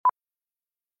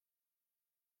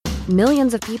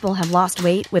Millions of people have lost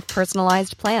weight with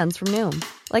personalized plans from Noom.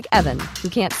 Like Evan, who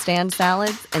can't stand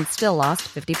salads and still lost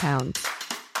 50 pounds.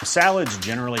 Salads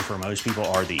generally for most people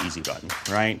are the easy button,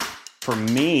 right? For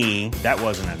me, that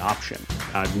wasn't an option.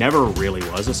 I never really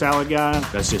was a salad guy.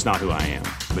 That's just not who I am.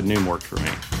 But Noom worked for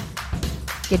me.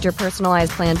 Get your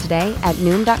personalized plan today at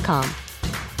Noom.com.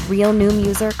 Real Noom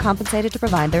user compensated to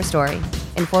provide their story.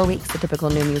 In 4 weeks, the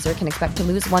typical Noom user can expect to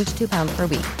lose 1 to 2 pounds per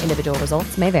week. Individual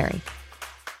results may vary.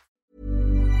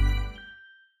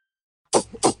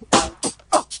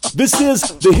 This is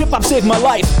the Hip Hop Saved My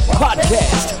Life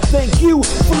podcast. Thank you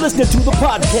for listening to the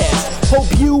podcast.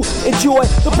 Hope you enjoy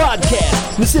the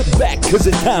podcast. Now sit back, because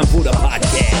it's time for the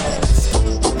podcast.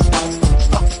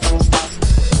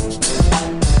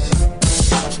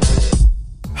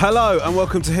 Hello and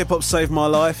welcome to Hip Hop Saved My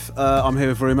Life. I'm here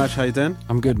with Rumaj. How you doing?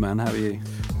 I'm good, man. How are you?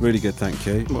 Really good, thank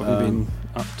you. What have you been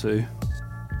up to?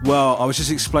 Well, I was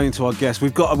just explaining to our guests.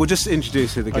 We'll just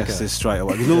introduce who the guest is straight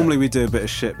away. Normally we do a bit of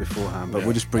shit beforehand, but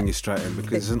we'll just bring you straight in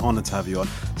because it's an honour to have you on.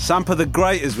 Sampa the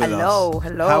Great is with us. Hello.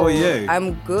 How are you?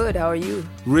 I'm good. How are you?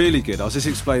 Really good. I was just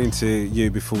explaining to you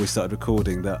before we started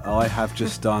recording that I have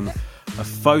just done a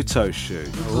photo shoot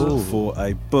for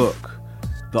a book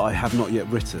that I have not yet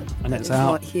written. And it's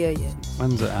not out. here yet.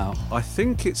 When's it out? I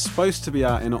think it's supposed to be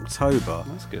out in October.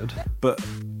 That's good. But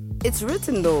It's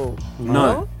written though.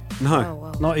 no. Oh,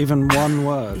 wow. Not even one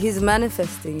word. He's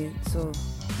manifesting it, so.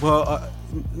 Well,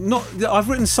 I've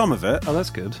written some of it. Oh, that's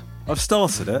good. I've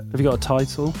started it. Have you got a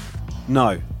title?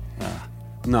 No.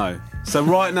 No. So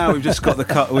right now we've just got the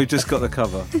cover.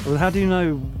 Well, how do you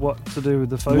know what to do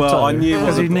with the photo? Well, I knew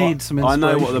because you need some I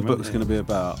inspiration. know what the book's going to be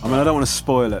about. I mean, I don't want to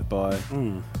spoil it by.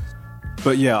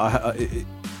 But yeah,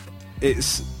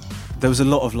 there was a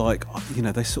lot of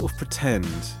they sort of pretend.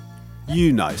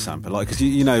 Sampa, because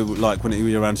when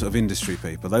you're around sort of industry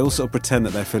people, they all sort of pretend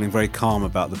that they're feeling very calm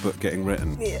about the book getting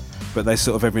written. Yeah. But they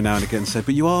sort of every now and again say,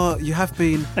 "But you have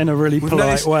been in a really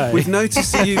polite way. We've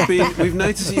noticed that you've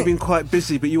been quite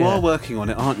busy, but you are working on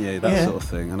it, aren't you?" That sort of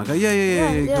thing. And I go,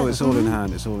 "Yeah. Cool, it's all in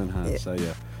hand. It's all in hand." Yeah. So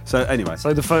yeah. So anyway,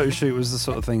 so the photo shoot was the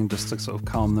sort of thing just to sort of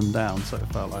calm them down, so it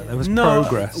felt like there was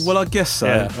progress. Well, I guess so.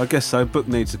 Yeah. I guess so. Book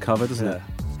needs a cover, doesn't it?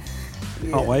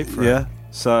 Can't wait for it. Yeah.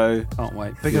 So can't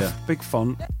wait. Big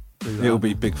font. It'll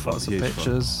be big font. Lots of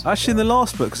pictures. Font. Actually, in the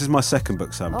last book, because this is my second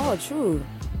book, Sam. Oh, true.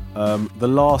 The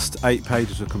last 8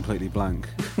 pages were completely blank.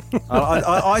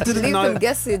 I didn't Leave know. them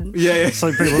guessing. Yeah.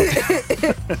 So people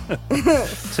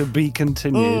to be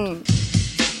continued.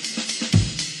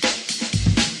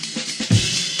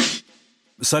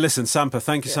 So listen, Sampa,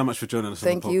 thank you so much for joining us on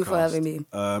the podcast. Thank you for having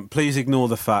me. Please ignore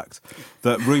the fact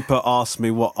that Rupert asked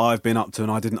me what I've been up to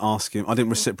and I didn't ask him. I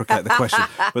didn't reciprocate the question.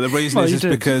 But the reason is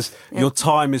because your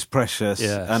time is precious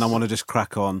and I want to just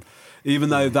crack on. Even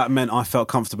though that meant I felt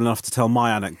comfortable enough to tell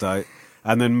my anecdote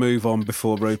and then move on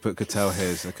before Rupert could tell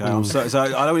his. Okay, so I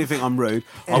don't even think I'm rude.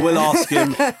 I will ask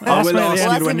him.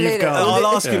 I'll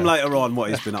ask him later on what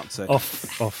he's been up to.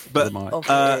 Off. But the mic.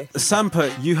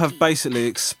 Sampa, you have basically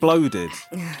exploded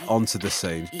onto the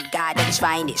scene. God at his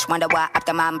finest, wonder why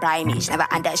after man primates. Never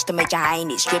underestimate your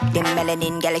highness. Stripped in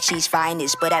melanin, galaxy's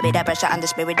finest. Put a bit of pressure on the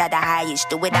spirit of the highest.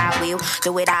 Do it, I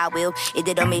will. If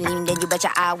they don't mean then you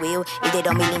betcha I will. If they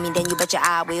don't mean then you betcha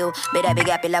I will. Better big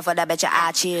up your love for the betcha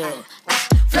I chill.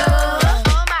 Flow,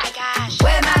 oh my gosh,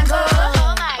 where man go,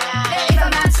 oh my gosh, if a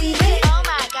man see it, oh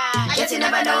my gosh, yet you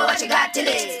never know what you got till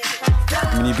it.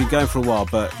 I mean, you've been going for a while,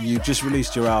 but you just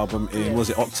released your album in, was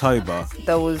it October?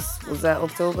 Was that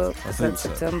October? I think so.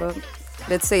 September?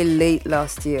 Let's say late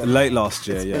last year. Late last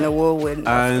year, it's yeah. Been a whirlwind.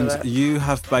 And you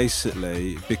have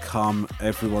basically become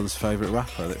everyone's favourite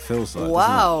rapper, it feels like.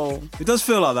 Wow. It does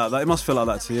feel like that. It must feel like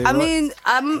that to you. I mean,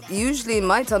 I'm usually in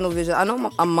my tunnel vision. I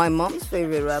know I'm my mom's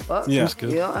favourite rapper. Yeah. That's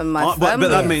good. Yeah, and my family. But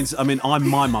that means, I'm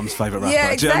my mum's favourite rapper. Yeah,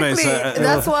 exactly. Do you know what I mean?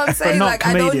 That's what I'm saying. But not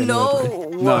I don't comedian, know.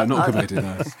 No, not comedian,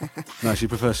 no. No, she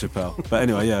prefers Chappelle. But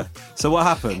anyway, yeah. So what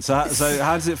happened? So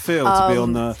how does it feel to be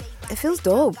on the... It feels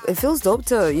dope. It feels dope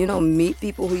to, meet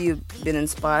people who you've been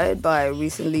inspired by. I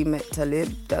recently met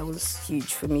Talib. That was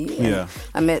huge for me. And yeah.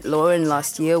 I met Lauren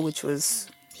last year, which was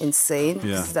insane.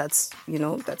 Yeah. That's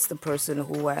the person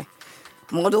who I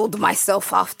modeled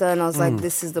myself after. And I was like,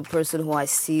 this is the person who I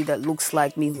see that looks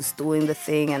like me, who's doing the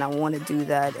thing, and I want to do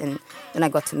that. And then I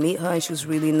got to meet her, and she was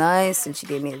really nice, and she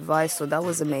gave me advice. So that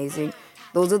was amazing.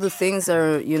 Those are the things that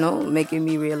are, making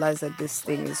me realize that this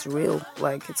thing is real.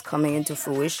 Like, it's coming into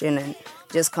fruition, and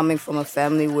just coming from a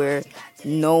family where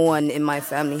no one in my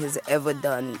family has ever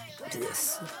done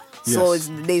this. Yes. So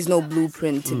there's no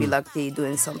blueprint to be like, okay, you're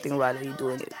doing something right or you're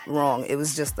doing it wrong. It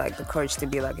was just like the courage to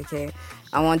be like, okay,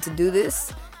 I want to do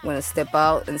this, I'm going to step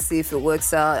out and see if it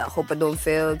works out. I hope I don't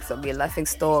fail because I'll be a laughing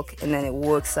stock. And then it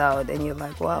works out and you're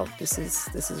like, wow, this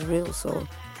is real. So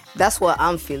that's what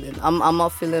I'm feeling. I'm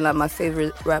not feeling like my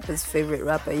favorite favorite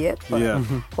rapper yet, but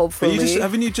hopefully.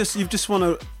 But you've just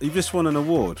won an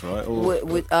award, right? Or...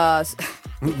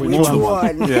 Which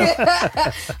one?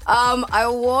 Yeah. I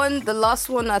won the last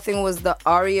one. I think was the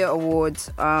ARIA Awards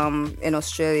in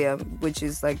Australia, which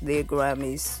is like their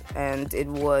Grammys, and it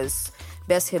was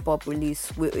best hip hop release,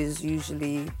 which is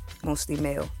usually mostly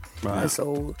male. Right. And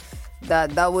so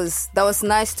that was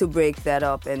nice to break that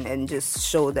up and just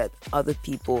show that other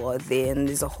people are there and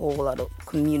there's a whole lot of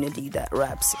community that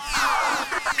raps.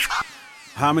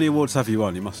 How many awards have you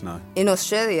won? You must know. In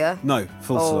Australia? No,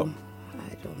 full stop.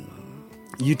 I don't know.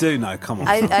 You do know, come on.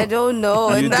 I don't know.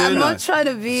 And I'm not trying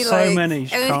to be so like... So many.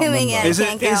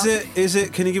 Is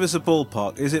it, can you give us a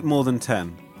ballpark? Is it more than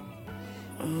 10?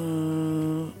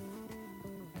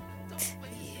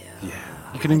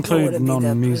 You can include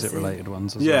non-music related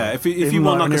ones as well. Yeah, if you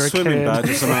won like a swimming badge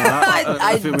or something like that.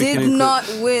 I did not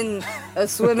win a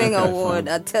swimming award,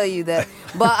 I'll tell you that.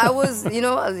 But I was, I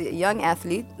was a young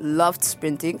athlete, loved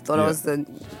sprinting, thought I was the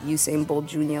Usain Bolt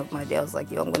Jr. of my day. I was like,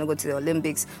 I'm going to go to the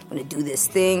Olympics, I'm going to do this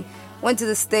thing. Went to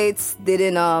the States,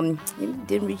 didn't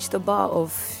reach the bar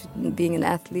of being an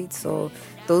athlete, so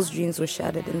those dreams were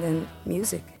shattered, and then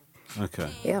music. Okay.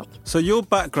 Yeah. So your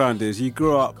background is you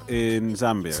grew up in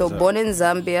Zambia. So born in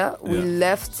Zambia, we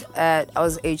left I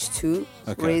was age 2,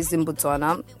 raised in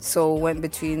Botswana. So went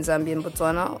between Zambia and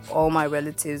Botswana. All my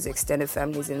relatives, extended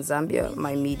families in Zambia,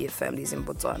 my immediate families in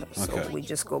Botswana. So we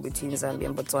just go between Zambia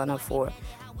and Botswana for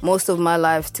most of my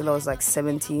life till I was like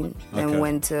 17. Then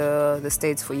went to the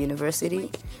States for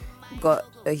university. Got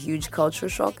a huge culture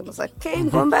shock and was like, okay, I'm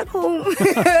going back home.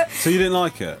 So you didn't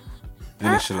like it?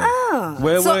 Initially,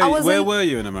 where were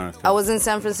you in America? I was in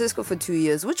San Francisco for 2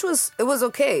 years, which was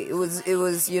okay. It was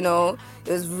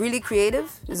really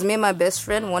creative. It was me and my best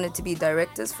friend wanted to be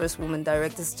directors, first woman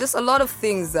directors. Just a lot of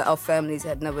things that our families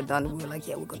had never done. We were like,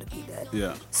 yeah, we're gonna be that.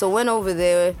 Yeah. So went over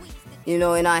there. In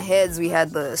our heads we had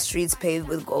the streets paved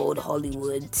with gold,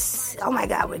 Hollywood. Oh my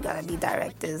God, we're gonna be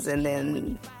directors, and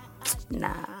then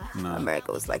nah. No.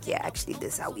 America was like, yeah, actually,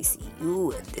 this is how we see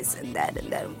you, and this and that,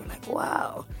 and that. And we're like,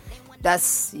 wow.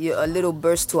 That's a little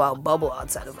burst to our bubble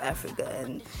outside of Africa.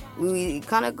 And we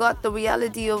kind of got the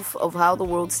reality of how the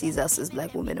world sees us as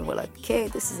black women. And we're like, okay,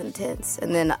 this is intense.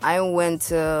 And then I went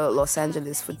to Los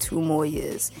Angeles for 2 more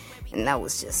years. And that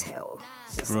was just hell.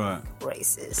 Just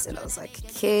racist. And I was like,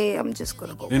 okay, I'm just going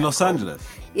to go in Los home. Angeles?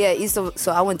 Yeah,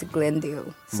 so I went to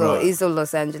Glendale. So east of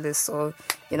Los Angeles. So,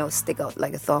 stick out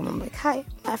like a thumb. I'm like, hi,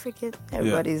 I'm African.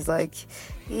 Everybody's like,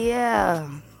 yeah.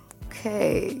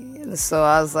 Okay, and so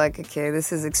I was like, okay,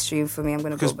 this is extreme for me. I'm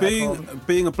going to go back home. Because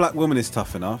being a black woman is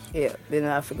tough enough. Yeah, being an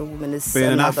African woman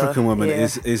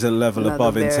is is a level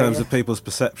above in terms of people's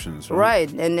perceptions, right? Right,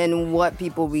 and then what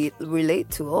people relate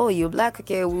to. Oh, you're black,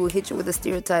 okay, we'll hit you with the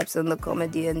stereotypes and the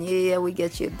comedy, and yeah, we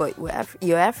get you. But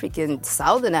you're African,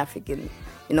 Southern African,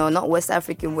 not West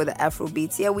African with the Afro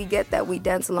beats. Yeah, we get that. We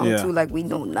dance along too, like we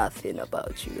know nothing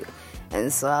about you.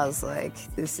 And so I was like,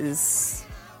 this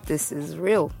is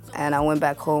real. And I went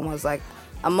back home. I was like,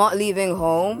 I'm not leaving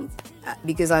home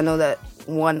because I know that,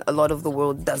 one, a lot of the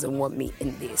world doesn't want me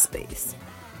in their space.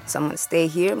 So I'm going to stay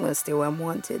here. I'm going to stay where I'm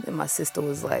wanted. And my sister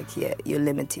was like, yeah, you're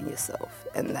limiting yourself.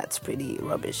 And that's pretty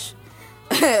rubbish.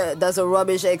 That's a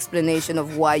rubbish explanation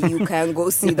of why you can't go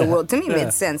see the world. To me, it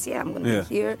made sense. Yeah, I'm going to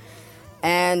be here.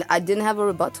 And I didn't have a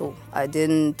rebuttal. I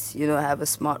didn't, have a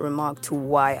smart remark to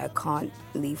why I can't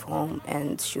leave home.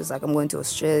 And she was like, I'm going to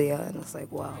Australia. And I was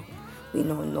like, wow, we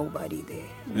know nobody there.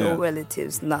 No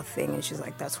relatives, nothing. And she's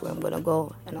like, that's where I'm going to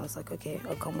go. And I was like, okay,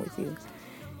 I'll come with you.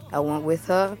 I went with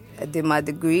her. I did my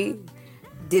degree.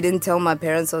 Didn't tell my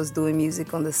parents I was doing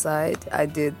music on the side. I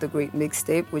did the Great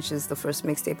Mixtape, which is the first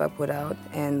mixtape I put out.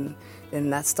 And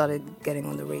then that started getting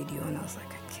on the radio. And I was like,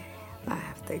 I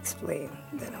have to explain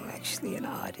that I'm actually an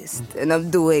artist and I'm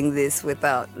doing this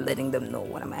without letting them know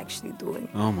what I'm actually doing.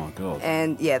 Oh my God.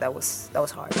 And yeah, that was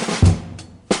hard.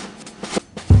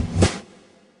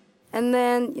 And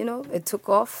then, it took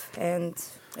off and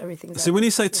everything. So when you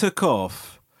say took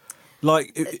off,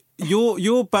 like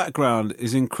your background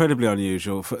is incredibly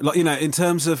unusual for, like, in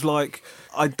terms of like,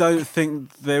 I don't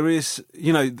think there is,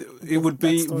 it would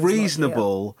be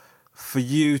reasonable for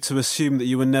you to assume that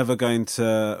you were never going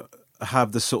to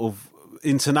have the sort of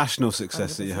international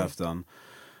success 100%. That you have done.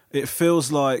 It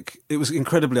feels like it was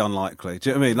incredibly unlikely.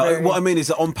 Do you know what I mean? Like, what I mean is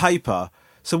that on paper.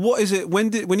 So what is it?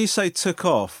 When you say took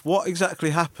off, what exactly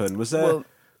happened? Was there?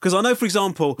 Because I know, for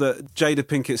example, that Jada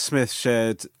Pinkett Smith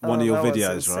shared one of your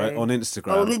videos, right, on Instagram.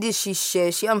 Not only did she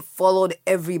share, she unfollowed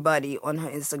everybody on her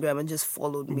Instagram and just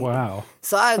followed me. Wow.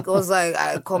 So I was like,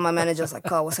 I called my manager, I was like,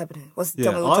 Carl, what's happening?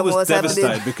 Tell me what's devastated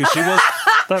happening? because she was...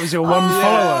 That was your one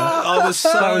follower. I was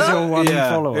so, that was your one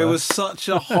follower. It was such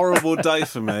a horrible day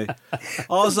for me. I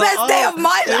was Best day of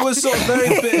my life. It was sort of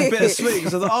very bittersweet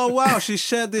because I thought, oh wow, she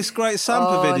shared this great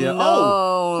Sampa video. No.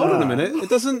 Oh, hold on a minute, it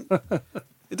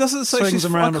doesn't say she's.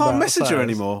 I can't message her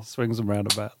anymore. Swings and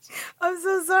roundabouts. I'm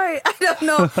so sorry. I don't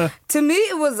know. To me,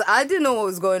 it was. I didn't know what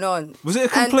was going on. Was it a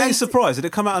complete surprise? Did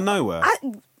it come out of nowhere?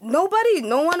 No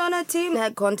one on our team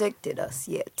had contacted us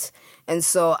yet. And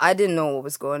so I didn't know what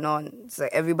was going on. It's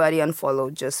like everybody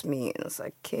unfollowed, just me. And it's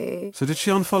like, okay. So did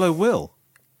she unfollow Will?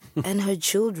 And her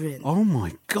children. Oh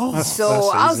my God. So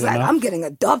I was like, I'm getting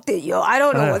adopted, yo. I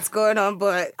don't know what's going on,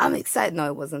 but I'm excited. No,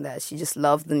 it wasn't that. She just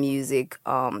loved the music.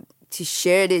 She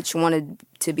shared it. She wanted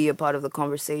to be a part of the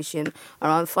conversation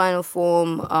around Final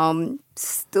Form.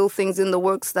 Still things in the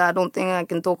works that I don't think I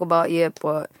can talk about yet,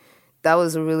 but that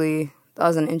was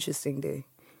an interesting day.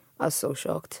 I was so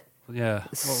shocked. Yeah.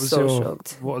 What was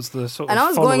shocked. What was the sort of And I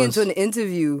was followers? going into an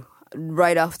interview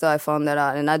right after I found that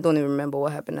out, and I don't even remember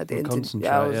what happened at the interview.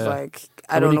 I was like,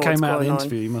 I don't know what's going on. When you came out of the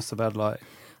interview, you must have had like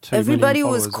 2 everybody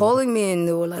million was calling me and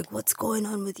they were like, what's going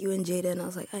on with you and Jada? And I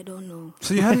was like, I don't know.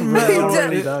 So you hadn't met her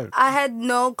already? I had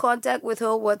no contact with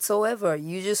her whatsoever.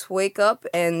 You just wake up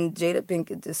and Jada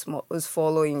Pinkett was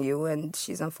following you and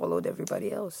she's unfollowed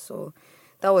everybody else. So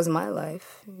that was my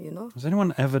life, you know. Has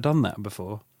anyone ever done that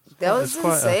before? That was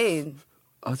insane.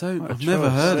 I've never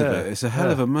heard of it. It's a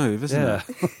hell of a move, isn't it?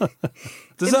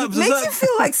 It makes you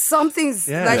feel like something's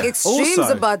like extreme's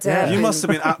also, about to happen. You must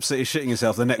have been absolutely shitting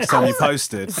yourself the next time you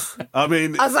posted. I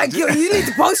mean, I was like, yo, you need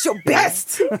to post your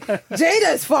best.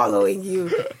 Jada's following you.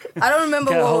 I don't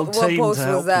remember what post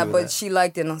was that, but she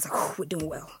liked it, and I was like, oh, we're doing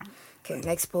well. Okay,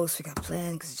 next post we got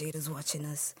planned because Jada's watching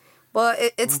us. But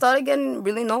it started getting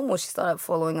really normal. She started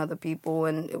following other people,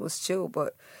 and it was chill.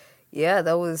 But yeah,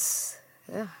 that was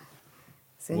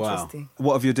it's interesting. Wow.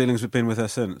 What have your dealings been with her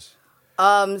since?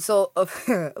 Are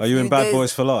you in Bad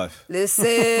Boys for Life?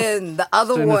 Listen, the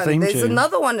other one. There's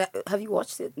another one. Have you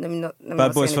watched it? Let me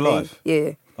Bad Boys for Life?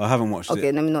 Yeah. I haven't watched it.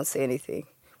 Okay, let me not say anything.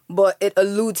 But it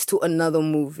alludes to another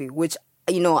movie, which,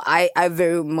 I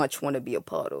very much want to be a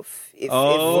part of. If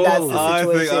that's the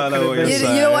situation. I know what you're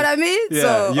saying. You know what I mean? Yeah,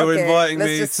 so, you're inviting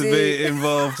me to be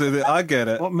involved in it. I get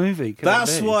it. What movie?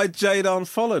 That's why Jada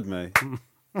unfollowed me.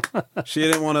 She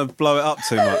didn't want to blow it up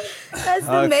too much. That's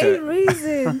the main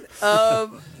reason.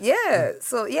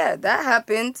 So that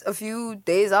happened a few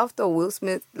days after Will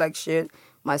Smith shared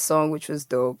my song, which was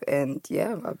dope. And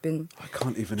I've been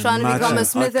trying to become a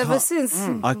Smith ever since.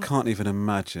 I can't even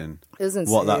imagine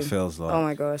what that feels like. Oh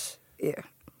my gosh. Yeah.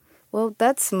 Well,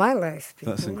 that's my life.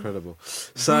 People. That's incredible.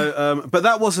 So, but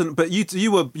that wasn't. But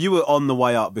you were on the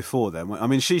way up before then. I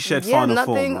mean, she shared Final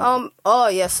Form.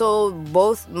 Right?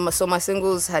 So my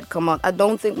singles had come out. I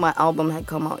don't think my album had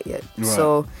come out yet. Right.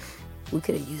 So we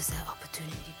could have used that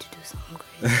opportunity to do something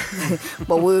great.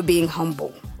 But we were being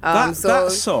humble. That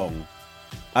song,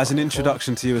 as an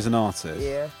introduction to you as an artist.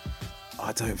 Yeah.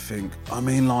 I don't think. I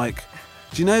mean,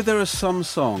 do you know there are some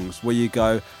songs where you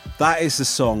go, that is the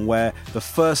song where the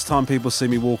first time people see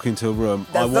me walk into a room,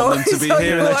 I want them to be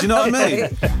hearing that. Do you know what I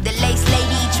mean? The lace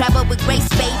lady, travel with grace,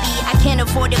 baby. I can't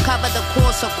afford to cover the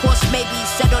course, of course, maybe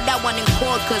settle that one in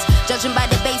court. Cause judging by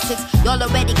the basics, y'all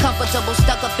already comfortable,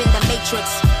 stuck up in the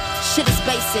matrix. Shit is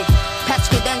basic,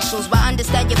 patch credentials, but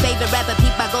understand your favorite rapper,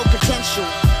 peep my gold potential.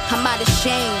 I'm out of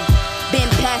shame. Been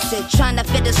past it, trying to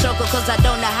fit a circle cause I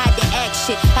don't know how to act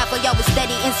shit. Half of y'all was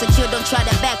steady insecure, don't try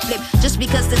to backflip. Just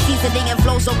because the seasoning and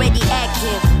flow's already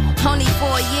active. Only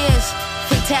 4 years,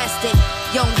 fantastic.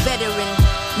 Young veteran,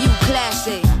 new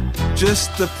classic.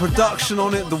 Just the production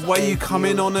on it, the way you come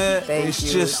in on it,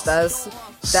 it's just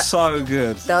so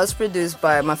good. That was produced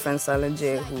by my friend Silent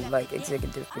J, who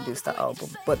executive produced the album.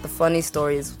 But the funny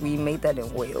story is we made that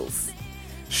in Wales.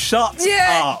 Shut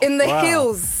up. In the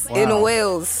hills in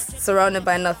Wales, surrounded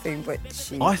by nothing but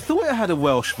sheep. I thought it had a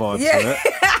Welsh vibe to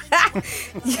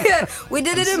it. Yeah, we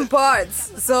did it in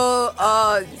parts. So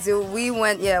we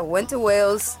went to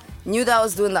Wales, knew that I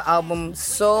was doing the album.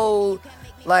 So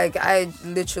I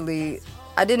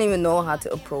didn't even know how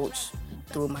to approach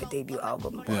doing my debut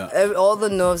album. Yeah. All the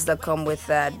nerves that come with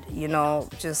that,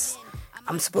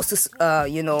 I'm supposed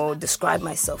to, describe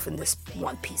myself in this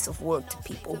one piece of work to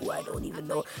people who I don't even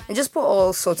know. And just put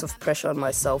all sorts of pressure on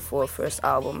myself for a first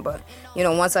album. But,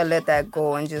 once I let that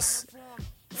go and just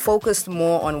focused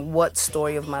more on what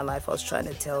story of my life I was trying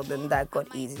to tell, then that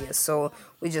got easier. So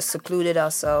we just secluded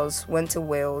ourselves, went to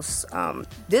Wales,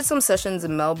 did some sessions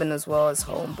in Melbourne as well as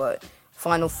home, but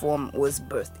Final Form was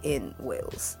birthed in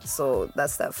Wales. So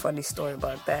that's that funny story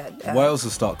about that. Wales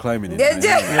will start claiming you.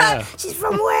 Yeah. She's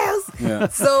from Wales. Yeah.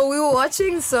 So we were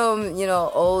watching some,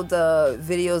 old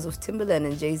videos of Timbaland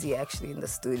and Jay-Z actually in the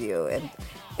studio, and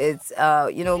it's,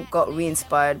 got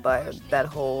re-inspired by that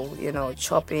whole,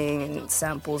 chopping and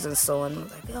samples and so on. I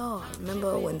was like, I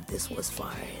remember when this was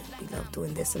fire and we loved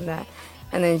doing this and that.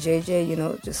 And then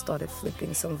JJ, just started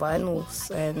flipping some vinyls.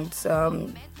 And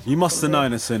you must have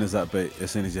known as soon as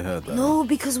you heard that. No,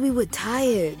 because we were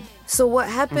tired. So what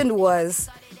happened was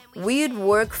we'd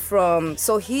work from...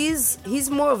 So he's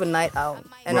more of a night owl.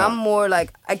 And I'm more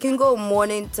like, I can go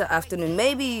morning to afternoon.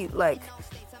 Maybe like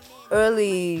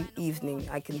early evening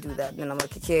I can do that. And then I'm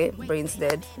like, okay, brain's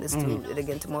dead. Let's do it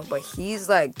again tomorrow. But he's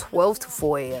like 12 to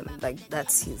 4 a.m. Like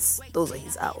those are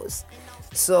his hours.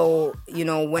 So,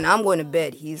 when I'm going to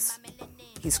bed, he's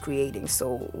creating.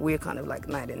 So we're kind of like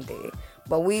night and day.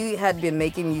 But we had been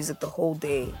making music the whole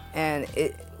day, and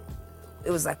it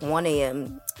was like 1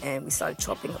 a.m. and we started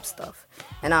chopping up stuff.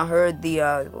 And I heard the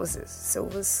what was this,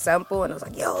 Silver's sample, and I was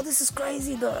like, yo, this is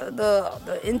crazy.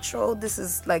 The intro, this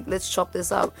is like, let's chop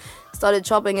this up. Started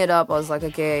chopping it up. I was like,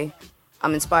 okay,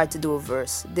 I'm inspired to do a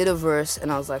verse. Did a verse, and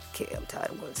I was like, okay, I'm tired.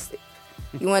 I'm going to sleep.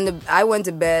 I went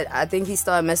to bed. I think he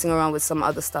started messing around with some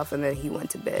other stuff, and then he went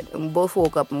to bed. And we both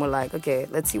woke up and were like, okay,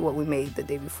 let's see what we made the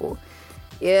day before.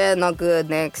 Yeah, not good.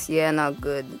 Next. Yeah, not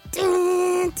good. Did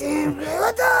we do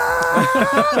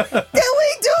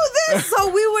this? So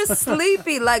we were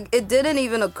sleepy. Like, it didn't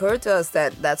even occur to us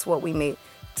that that's what we made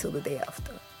till the day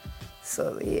after.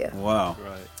 So, yeah. Wow.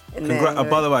 Right. And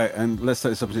by the way, and let's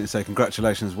take this opportunity to say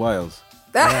congratulations, Wales.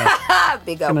 Yeah.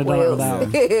 Big up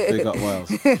Wales. Big up Wales.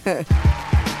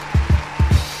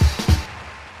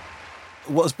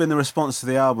 What's been the response to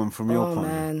the album from your point? Oh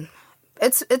man,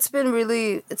 it's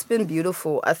been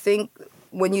beautiful. I think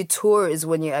when you tour is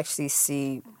when you actually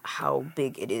see how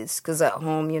big it is. Because at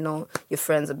home, your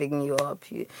friends are bigging you up.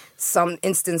 Some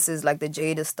instances like the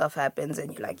Jada stuff happens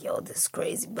and you're like, yo, this is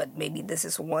crazy. But maybe this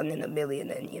is 1 in a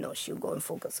million and, she'll go and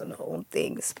focus on her own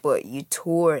things. But you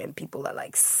tour and people are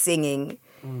like singing,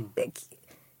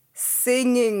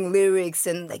 singing lyrics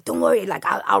and like, don't worry, like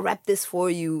I'll rap this for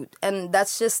you. And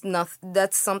that's just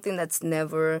that's something that's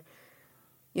never...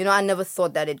 I never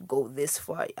thought that it'd go this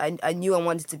far. I knew I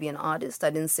wanted to be an artist.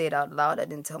 I didn't say it out loud. I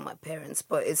didn't tell my parents.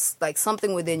 But it's like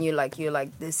something within you, like you're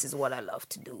like, this is what I love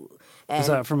to do. And is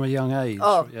that from a young age?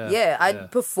 Oh, yeah.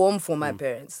 I'd perform for my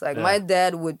parents. Like my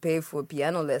dad would pay for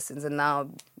piano lessons, and now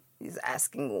he's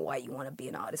asking why you want to be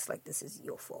an artist. Like, this is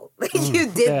your fault. Like, you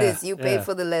did this. You paid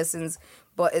for the lessons.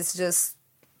 But it's just,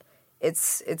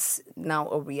 it's now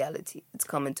a reality. It's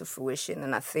coming to fruition.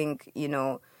 And I think,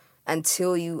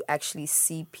 until you actually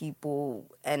see people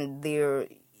and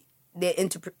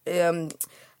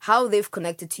how they've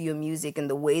connected to your music and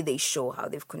the way they show how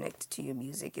they've connected to your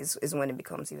music is when it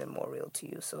becomes even more real to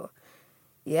you. So,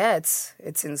 yeah, it's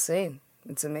insane.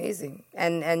 It's amazing.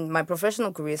 And my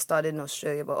professional career started in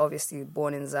Australia, but obviously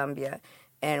born in Zambia.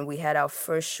 And we had our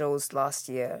first shows last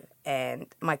year, and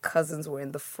my cousins were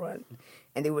in the front,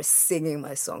 and they were singing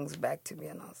my songs back to me,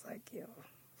 and I was like, yo.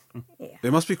 Yeah.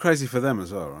 It must be crazy for them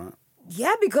as well, right?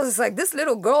 Yeah, because it's like this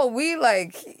little girl, we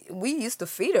used to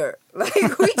feed her.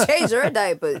 Like, we changed her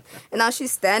diaper. And now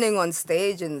she's standing on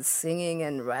stage and singing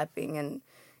and rapping. And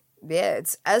yeah,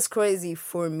 it's as crazy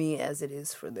for me as it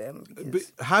is for them. But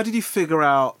how did you figure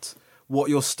out what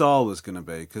your style was going to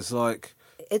be? Because, like...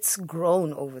 It's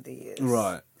grown over the years.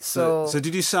 Right. So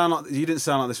did you sound like... You didn't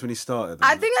sound like this when you started?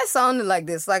 I think I sounded like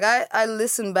this. Like, I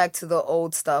listened back to the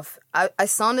old stuff. I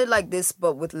sounded like this,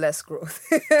 but with less growth.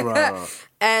 Right.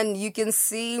 And you can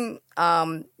see,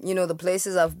 the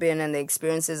places I've been and the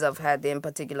experiences I've had there, in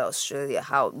particular Australia,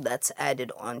 how that's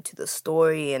added on to the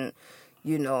story. And,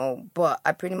 but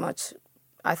I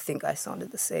think I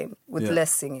sounded the same with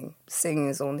less singing. Singing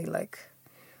is only like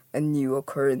a new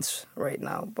occurrence right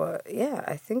now. But yeah,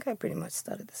 I think I pretty much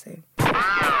started the same.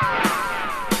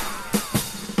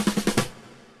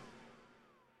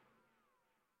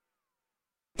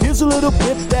 Here's a little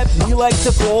bit that we like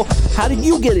to call, how did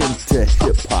you get into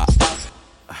hip-hop?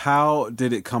 How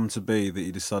did it come to be that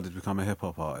you decided to become a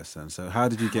hip-hop artist then? So how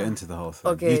did you get into the whole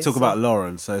thing? Okay, you talk about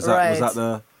Lauren, so was that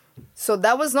the... So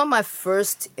that was not my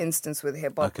first instance with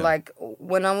hip-hop. Okay. Like,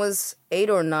 when I was 8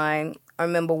 or 9... I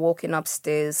remember walking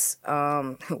upstairs. We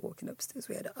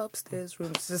had an upstairs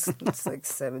room. It's like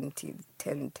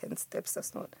 10 steps.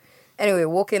 That's not... Anyway,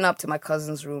 walking up to my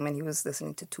cousin's room, and he was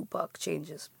listening to Tupac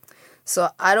Changes. So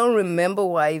I don't remember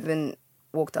why I even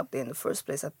walked up there in the first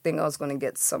place. I think I was going to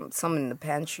get some in the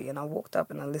pantry, and I walked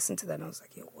up and I listened to that, and I was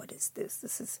like, yo, what is this?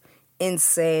 This is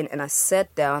insane. And I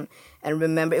sat down and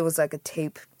remember it was like a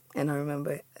tape, and I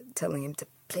remember telling him to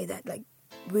play that, like,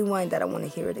 rewind that, I want to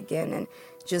hear it again, and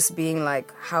just being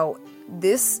like, how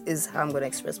this is how I'm going to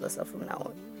express myself from now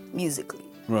on, musically.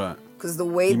 Right. Because the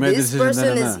way this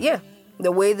person is,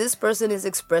 the way this person is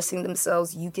expressing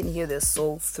themselves, you can hear their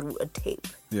soul through a tape.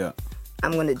 Yeah.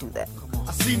 I'm going to do that.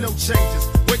 I see no changes.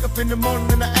 Wake up in the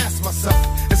morning and I ask myself,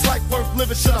 is life worth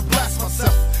living? Should I blast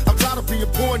myself? I'm tired of being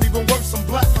poor and even worse, I'm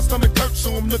black. My stomach hurts,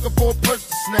 so I'm looking for a purse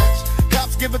to snatch.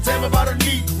 Cops give a damn about a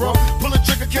Negro. Pull a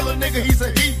trigger, kill a nigga, he's a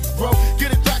hero.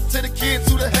 Get it back to the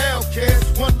kids who the hell cares.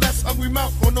 One less hungry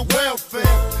mouth on the welfare.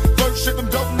 First ship them,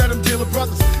 don't let them deal with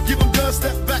brothers. Give them guns,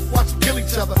 step back, watch them kill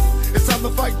each other. It's time to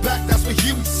fight back, that's what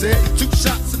Huey said. 2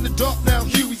 shots in the dark, now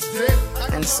Huey's dead.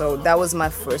 And so that was my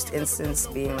first instance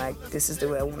being like, this is the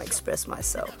way I want to express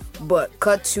myself. But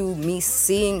cut to me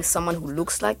seeing someone who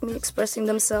looks like me expressing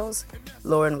themselves,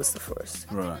 Lauren was the first.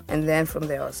 Right. And then from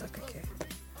there I was like, okay.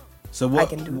 So what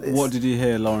did you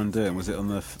hear Lauren doing? Was it a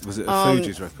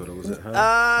Fugees record or was it her?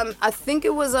 I think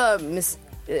it was a Miss.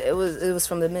 It was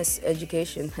from the Miss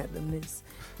Education. The Miss.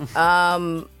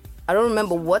 I don't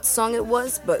remember what song it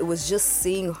was, but it was just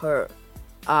seeing her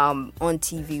on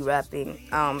TV rapping.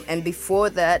 And before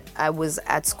that, I was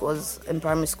at schools in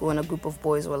primary school, and a group of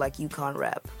boys were like, "You can't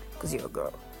rap because you're a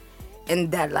girl."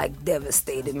 And that like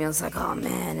devastated me. I was like, oh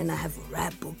man, and I have a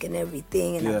rap book and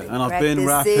everything, and I've been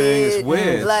rapping. It's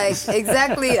weird. Like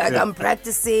exactly, like I'm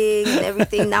practicing and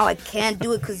everything. Now I can't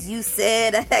do it because you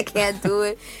said I can't do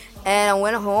it. And I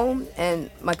went home,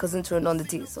 and my cousin turned on the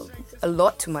TV. So a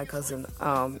lot to my cousin.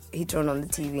 He turned on the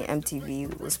TV.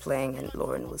 MTV was playing, and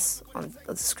Lauren was on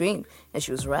the screen, and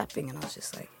she was rapping, and I was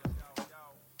just like,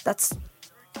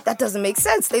 that doesn't make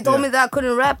sense. They told me that I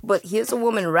couldn't rap, but here's a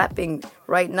woman rapping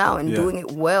right now and doing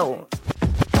it well.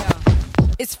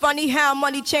 It's funny how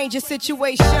money changes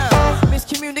situation.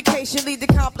 Miscommunication lead to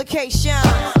complication.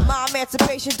 My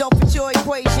emancipation don't fit your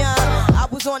equation. I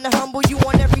was on the humble, you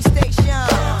on every station.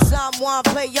 Someone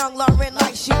play young Lauren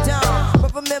like she done.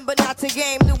 But remember not to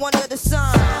game the one of the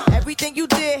sun. Everything you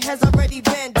did has already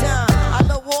been done. I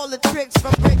know all the tricks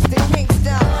from bricks to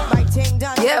Kingston. My ting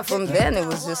done. Yeah, from then it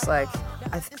was just like,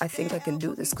 I think I can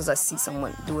do this because I see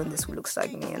someone doing this who looks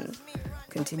like me, and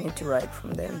continue to write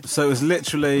from then. So it was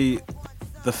literally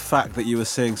the fact that you were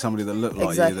seeing somebody that looked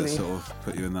like you that sort of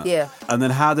put you in that. Yeah. And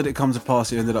then how did it come to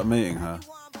pass you ended up meeting her?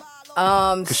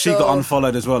 Because she got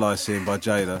unfollowed as well, I assume, by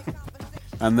Jada.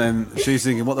 And then she's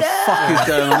thinking, what the fuck is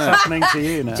going on there? Happening to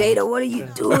you now? Jada, what are you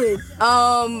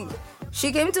doing?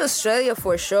 She came to Australia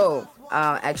for a show,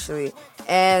 actually.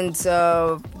 And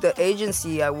the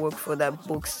agency I work for that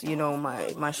books, you know,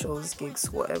 my shows,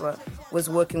 gigs, whatever, was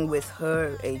working with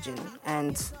her agent.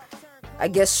 And I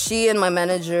guess she and my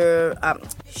manager,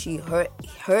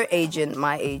 her agent,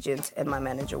 my agent, and my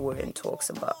manager were in talks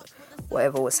about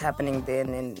whatever was happening then,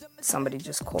 and somebody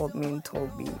just called me and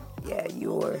told me, yeah,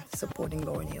 you were supporting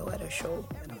Lauryn Hill at her show.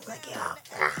 And I was like, yeah.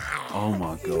 Oh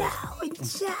my God.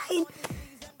 No,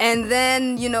 and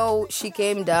then, you know, she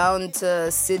came down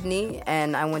to Sydney,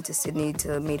 and I went to Sydney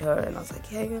to meet her, and I was like,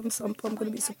 hey, I'm Sampa, I'm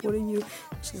going to be supporting you.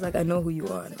 She's like, I know who you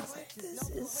are. And I was like, this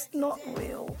is not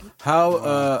real.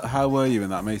 How were you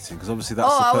in that meeting? Because obviously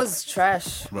that's... I was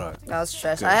trash. Right. I was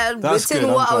trash. Good. I had that's written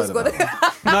good. what I was going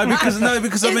to... No,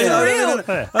 because I mean...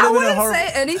 I wouldn't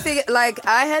say anything. Like,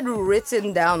 I had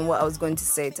written down what I was going to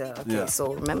say to her. Okay,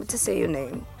 so remember to say your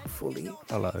name fully.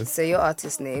 Hello. Say your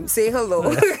artist name. Say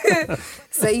hello.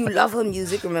 Say you love her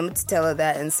music. Remember to tell her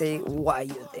that, and say why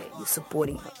you're there. You're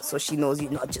supporting her, so she knows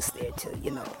you're not just there to,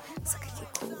 you know. It's like, okay,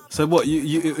 cool. So what?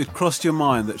 It crossed your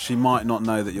mind that she might not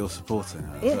know that you're supporting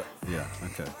her? Yeah. Yeah.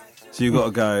 Okay. So you got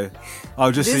to go.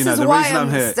 Oh, just this so you know, is the why reason I'm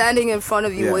here, standing in front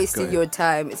of you, wasting your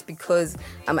time. It's because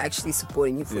I'm actually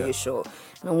supporting you for your show.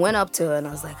 And I went up to her and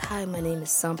I was like, hi, my name is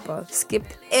Sampa.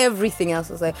 Skipped everything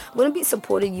else. I was like, I'm going to be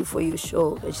supporting you for your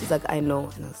show. And she's like, I know.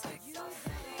 And I was like,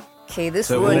 okay, this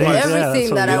ruined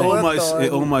everything that I worked on.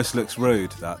 It almost looks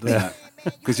rude, that, doesn't it?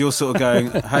 Because you're sort of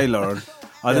going, hey, Lauren,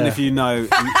 I don't know if you know,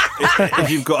 if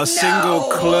you've got a single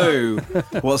clue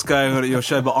what's going on at your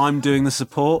show, but I'm doing the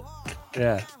support.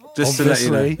 Yeah. Just obviously.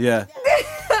 To let you know. Yeah.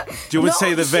 Do you want me to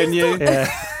say the venue?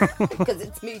 Because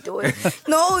it's me doing it.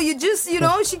 No, you just, you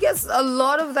know, she gets a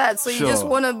lot of that. So you just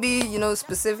want to be, you know,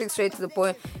 specific, straight to the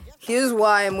point. here's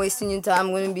why I'm wasting your time.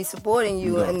 I'm going to be supporting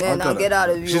you, and then I'll get out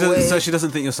of your way. So she doesn't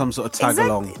think you're some sort of tag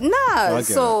along. Nah.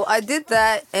 So I did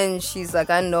that, and she's like,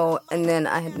 I know. And then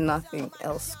I had nothing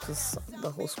else because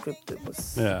the whole script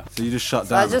was. Yeah. So you just shut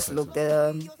down. I just looked at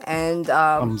her, and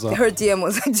her DM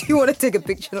was like, "Do you want to take a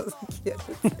picture?" I was like,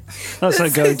 "Yeah." That's a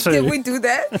go-to. Can we do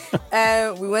that?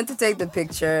 And we went to take the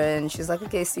picture, and she's like,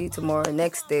 "Okay, see you tomorrow."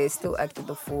 Next day, still acted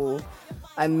the fool.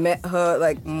 I met her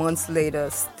like months later,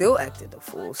 still acted the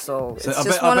fool. So it's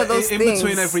just one of those things. In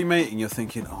between every meeting, you're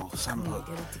thinking, "Oh, Sampa,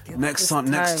 next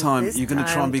time, you're gonna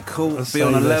try and be cool, be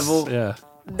on a level." Yeah.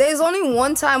 There's only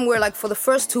one time where, like, for the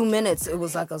first 2 minutes, it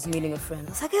was like I was meeting a friend.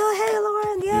 I was like, "Oh, hey,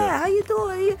 Lauren, how you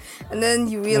doing?" And then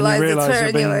you realize it's her,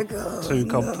 and you're like, "Oh, too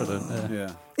confident."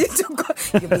 Yeah.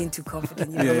 You're being too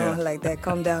confident. You don't know her like that.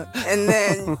 Calm down. And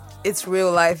then it's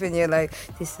real life, and you're like,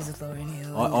 "This is Lauren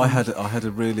Hill." I had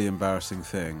a really embarrassing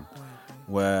thing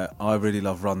where I really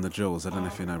love Run the Jewels. I don't know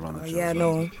if you know Run the Jewels. Yeah,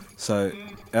 no. So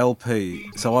LP.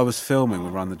 So I was filming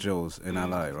with Run the Jewels in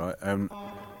LA, right? And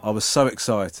I was so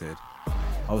excited.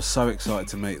 I was so excited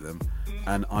to meet them,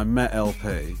 and I met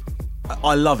LP.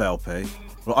 I love LP.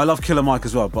 I love Killer Mike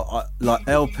as well, but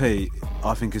LP,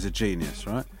 I think is a genius,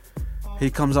 right? He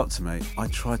comes up to me. I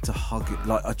tried to hug it,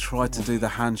 like I tried to do the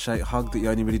handshake hug that you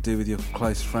only really do with your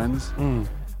close friends,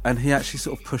 and he actually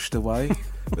sort of pushed away.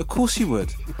 Of course you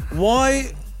would.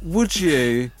 Why would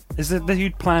you? Is it that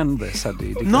you'd planned this,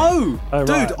 Andy? No,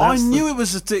 dude. I knew it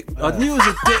was a dick. I knew it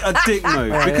was a dick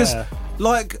move because,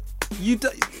 like.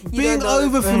 Being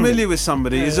over familiar with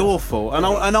somebody is awful, and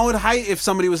I would hate if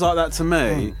somebody was like that to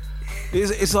me.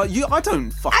 It's like I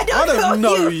don't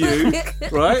know you,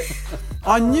 right?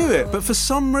 I knew it, but for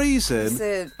some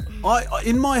reason, I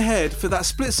in my head for that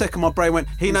split second, my brain went,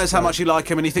 "He knows how much you like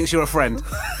him, and he thinks you're a friend."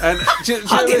 And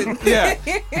yeah,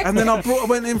 and then I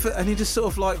went in for, and he just sort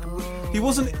of like. He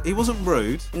wasn't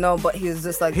rude. No, but he was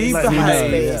just like he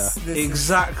behaved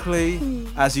exactly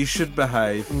as you should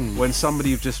behave when somebody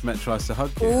you've just met tries to hug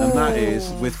you, and that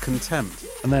is with contempt.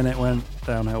 And then it went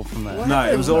downhill from there. No,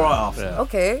 it was all right after. Yeah.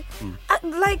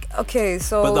 Okay,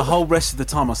 so. But the whole rest of the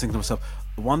time, I was thinking to myself,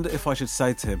 I wonder if I should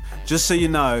say to him, just so you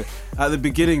know, at the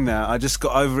beginning there, I just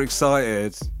got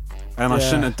overexcited, and I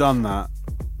shouldn't have done that.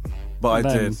 But I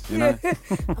did, you know.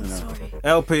 I'm sorry.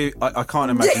 LP, I can't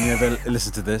imagine you ever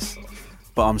listen to this,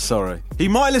 but I'm sorry. He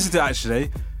might listen to it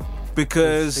actually,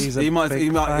 because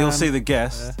he'll see the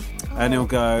guest and he'll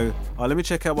go, "Oh, let me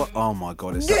check out what." Oh my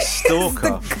God, it's that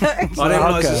stalker! I didn't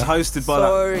realise it's hosted by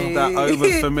that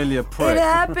over-familiar prick. It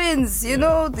happens,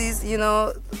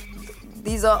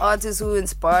 These are artists who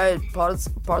inspired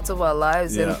parts of our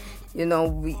lives, and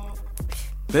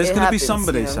There's going to be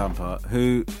somebody, Sampa,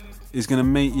 who is going to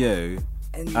meet you,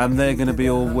 and they're going to be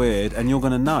all weird, and you're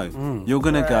going to know. You're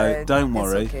going to go, "Don't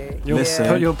worry,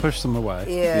 listen." You'll push them away.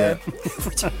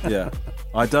 Yeah.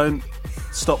 I don't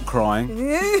stop crying.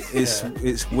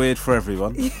 It's weird for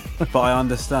everyone, but I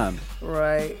understand.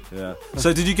 Right. Yeah.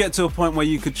 So did you get to a point where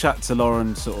you could chat to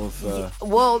Lauren sort of...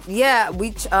 Well, yeah,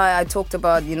 I talked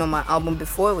about, my album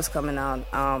before it was coming out.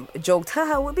 Joked,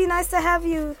 "Haha, it would be nice to have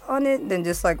you on it." Then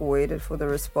just like waited for the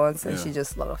response, and she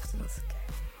just laughed. And I was like,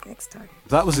 "Okay, next time."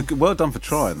 That was well done for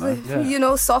trying, though.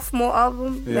 Yeah. Sophomore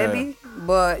album, maybe.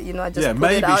 But, I just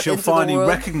put it out she'll into finally the world.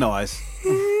 recognise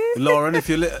Lauren, if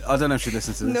you I don't know if she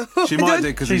listens to this. No, she might do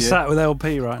because she's sat with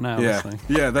LP right now.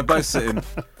 Yeah, they're both sitting.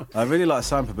 I really like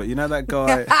Sampa, but you know that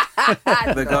guy,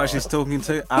 the guy she's talking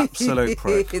to, absolute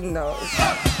prick. No.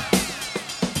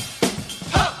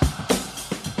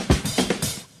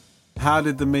 How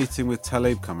did the meeting with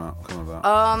Talib come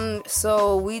about?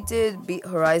 So we did Beat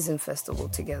Horizon Festival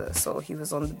together. So he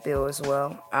was on the bill as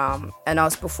well. And I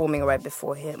was performing right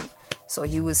before him. So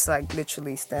he was like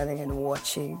literally standing and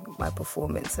watching my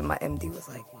performance, and my MD was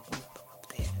like, "Up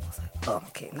there." And I was like, "Oh,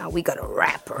 okay, now we gotta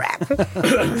rap."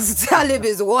 Talib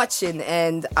is watching,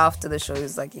 and after the show, he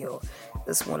was like, "Yo,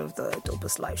 this is one of the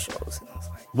dopest live shows." And I was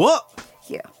like, "What?"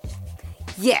 Yeah.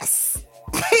 Yes.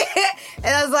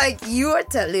 And I was like, "You are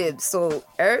Talib." So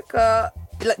Erica,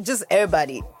 just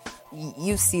everybody,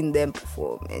 you've seen them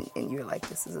perform, and you're like,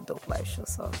 "This is a dope live show."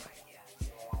 So I was like,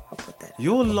 I'll put that.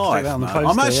 Your life, man.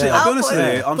 I'm actually. I'll be honest with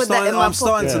you. I'm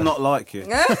starting to not like you.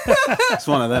 It's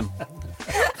one of them.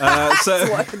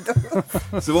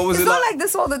 So what was it's it not like? like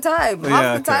this all the time.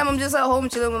 Half the time I'm just at home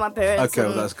chilling with my parents. Okay,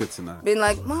 well, that's good to know. Being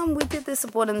like, "Mom, we did this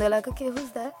support," and they're like, "Okay,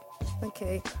 who's that?"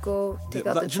 Okay, go take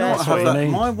out the do you know trash. what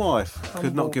my wife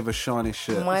could not give a shiny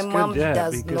shit. My mom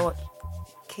does not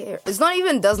care. It's not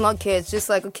even does not care. It's just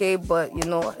like, okay, but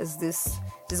is this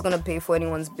this gonna pay for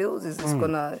anyone's bills? Is this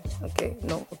gonna... Okay,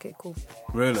 no, okay, cool.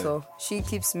 Really? So she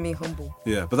keeps me humble.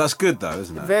 Yeah, but that's good though,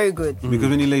 isn't it? Very good. Because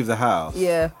when you leave the house,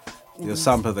 Yeah. you're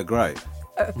Sampa the Great.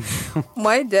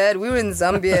 My dad, we were in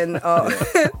Zambia and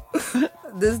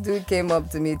this dude came up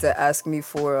to me to ask me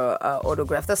for an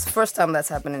autograph. That's the first time that's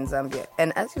happened in Zambia.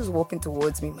 And as he was walking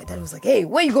towards me, my dad was like, hey,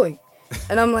 where you going?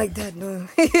 And I'm like, Dad, no.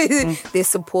 They're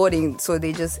supporting. So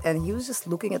they just, and he was just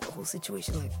looking at the whole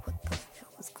situation like, what the hell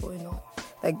is going on?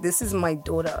 Like, this is my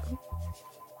daughter.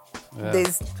 Yeah.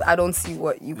 I don't see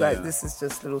what you guys, Yeah. this is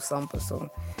just little Sampa. So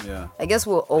Yeah. I guess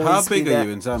we'll always How big be are there.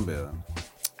 you in Zambia then?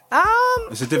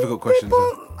 It's a difficult question,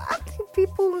 I think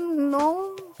people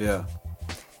know. Yeah.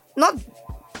 Not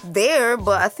there,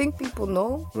 but I think people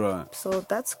know. Right. So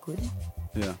that's good.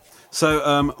 Yeah.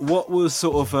 So, what was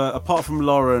sort of apart from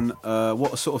Lauren,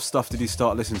 what sort of stuff did you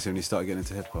start listening to when you started getting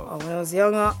into hip hop? Oh, when I was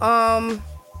younger,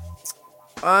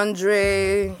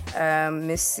 Andre,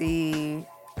 Missy,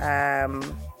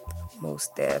 Mos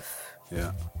Def.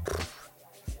 Yeah.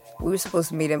 We were supposed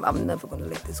to meet him. I'm never gonna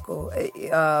let this go.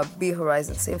 Be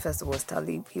Horizon, same festival as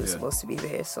Talib. He was Yeah. supposed to be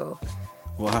there, so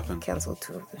What happened? cancelled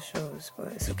 2 of the shows. But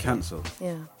it's You okay. cancelled.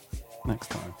 Yeah, Next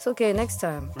time. it's okay next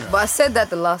time. But I said that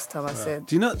the last time. I said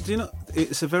Do you know?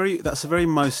 That's a very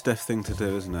Mos Def thing to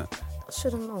do, isn't it? I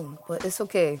should have known, but it's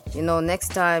okay. You know,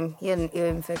 next time he had an ear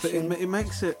But infection. it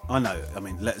makes it. I know. I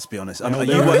mean, let's be honest. I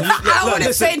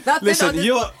wouldn't say nothing Listen, on this.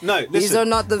 listen. These are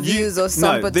not the views of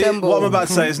Sampa Tembo. What I'm about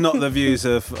to say is not the views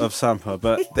of Sampa,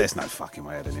 but there's no fucking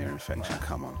way I had an ear infection.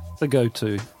 Come on. The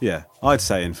go-to. Yeah, I'd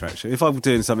say infection. If I'm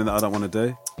doing something that I don't want to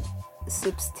do.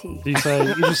 Sips tea. You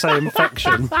just say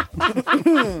infection.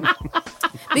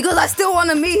 Because I still want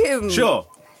to meet him. Sure.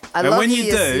 I And love when you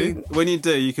Yassine.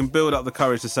 do, you can build up the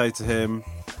courage to say to him,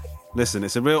 listen,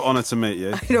 it's a real honour to meet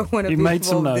you. I don't want to You be made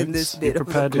some involved in notes. this You bit of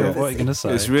prepared the what you're going to conversation.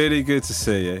 say. It's really good to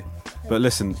see you. But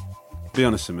listen, be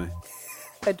honest with me.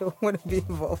 I don't want to be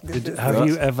involved in this. Have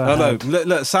you ever Oh, no, had...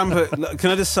 look, Sampa,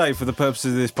 can I just say, for the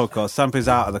purposes of this podcast, Sampa's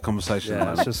out of the conversation. Yeah, at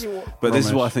it's the just moment. But this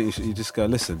is what I rubbish. think you just go,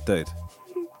 listen, dude,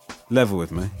 level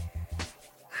with me.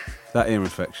 That ear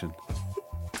infection.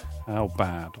 How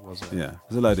bad was it? Yeah, it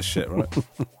was a load of shit, right?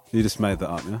 You just made that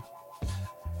up, yeah?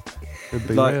 Could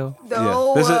be Like- real.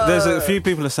 No, Yeah. There's a few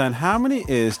people are saying, how many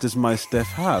ears does Mos Def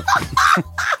have?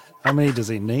 How many does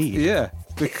he need? Yeah,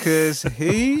 because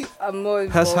he I'm more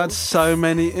has had involved. so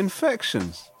many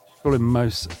infections. Call him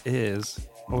most ears.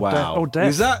 Or Wow. Or deaf.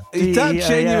 Is that D-E-A-F.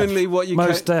 genuinely what you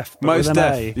Most deaf, but Most with an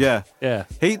deaf. A. Yeah. Yeah.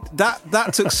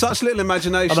 That took such little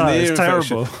imagination. I know, the ear it's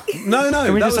infection. terrible. No,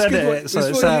 Can we that just was edit good. it so It's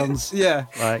it what sounds yeah.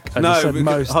 like I No, just said because-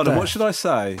 most hold on. deaf. What should I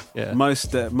say? Yeah.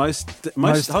 Most hold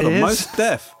on. ears? Most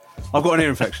deaf. I've got an ear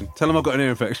infection. Tell them I've got an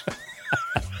ear infection.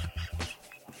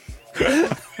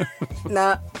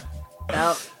 Nah.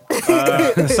 No.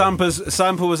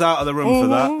 Sampa was out of the room for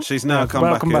that. She's now come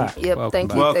Welcome back back. Yep, Welcome thank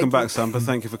back. you. Welcome back, Sampa.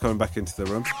 Thank you for coming back into the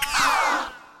room.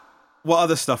 What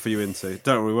other stuff are you into?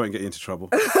 Don't worry, we won't get you into trouble.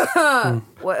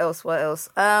 What else?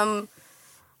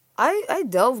 I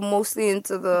delve mostly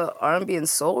into the R&B and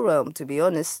soul realm, to be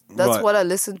honest. That's Right. what I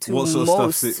listen to What sort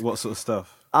most. of stuff? What sort of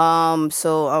stuff?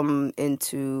 So I'm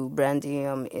into Brandy.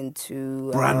 I'm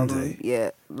into Brandy? yeah,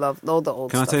 love all the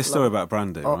old Can I stuff. tell you a story about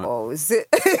Brandy? Right? Oh, is it?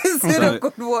 Is it So, a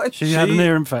good one? She had an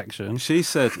ear infection. She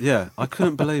said, "Yeah, I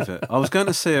couldn't believe it. I was going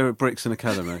to see her at Brixton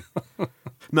Academy.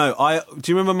 No,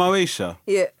 do you remember Moesha?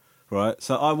 Yeah. Right.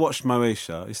 So I watched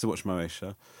Moesha. I used to watch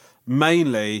Moesha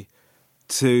mainly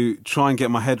to try and get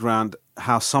my head around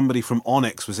how somebody from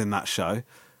Onyx was in that show.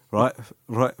 Right.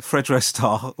 Fred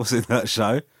Restar was in that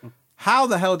show. How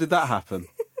the hell did that happen?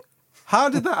 How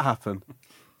did that happen?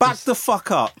 Back the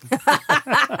fuck up.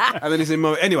 And then he's in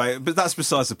Anyway, but that's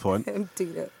besides the point. Empty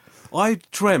that. I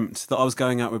dreamt that I was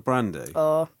going out with Brandy.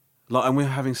 Oh. Like, and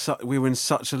we were in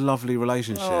such a lovely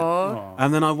relationship.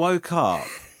 And then I woke up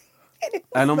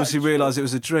and obviously realised it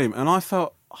was a dream. And I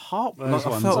felt Those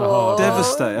ones are hard.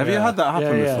 devastated. Have you Yeah. had that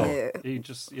happen Yeah.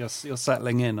 before? Yeah. You're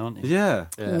settling in, aren't you? Yeah.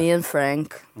 Me and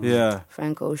Frank. Yeah.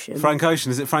 Frank Ocean. Frank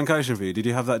Ocean, is it Frank Ocean for you? Did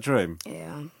you have that dream?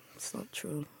 Yeah, it's not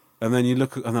true. And then I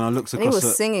looked And he across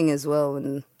was at, singing as well.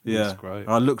 And yeah. That's great.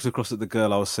 I looked across at the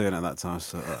girl I was seeing at that time.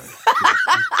 So,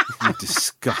 you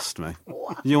disgust me.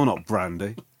 You're not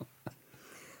Brandy.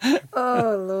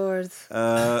 oh Lord.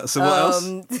 So what else?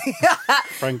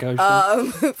 Frank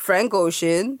Ocean. Frank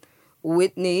Ocean,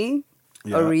 Whitney,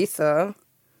 Yeah. Aretha,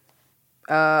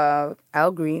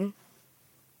 Al Green.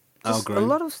 Al Just Green.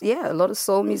 a lot of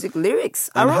soul music lyrics.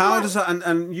 And I wrote how my- does that?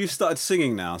 And you started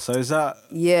singing now. So is that?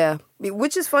 Yeah,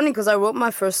 which is funny because I wrote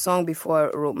my first song before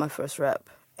I wrote my first rap.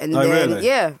 And Oh, then, really?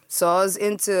 yeah, so I was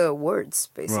into words,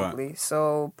 basically. Right.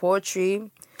 So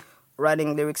poetry,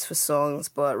 writing lyrics for songs,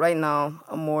 but right now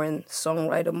I'm more in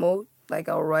songwriter mode. Like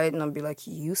I'll write and I'll be like,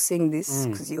 you sing this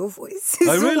because your voice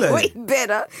is way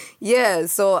better. Yeah,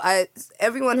 so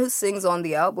everyone who sings on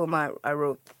the album, I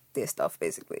wrote their stuff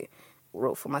basically.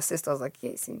 Wrote for my sister. I was like,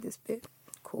 yeah, sing this bit.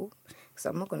 Cool. Because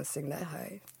I'm not going to sing that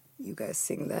high. You guys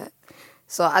sing that.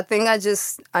 So I think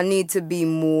I need to be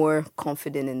more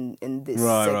confident in this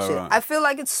section. Right. I feel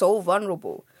like it's so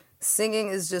vulnerable. Singing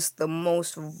is just the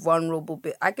most vulnerable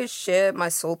bit. I could share my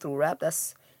soul through rap.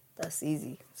 That's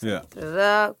easy. So,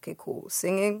 yeah. Okay, cool.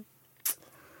 Singing?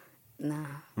 Nah.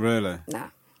 Really? Nah.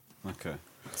 Okay.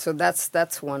 So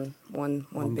that's one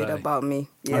bit about me.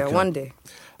 Yeah, okay. One day.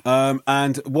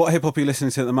 And what hip hop are you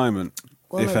listening to at the moment,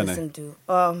 what if am I any? listening to?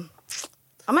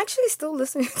 I'm actually still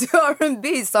listening to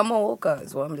R&B. Summer Walker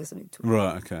is what I'm listening to.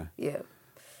 Right. Okay.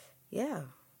 Yeah.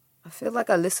 I feel like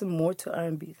I listen more to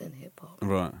R&B than hip hop.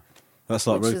 Right. That's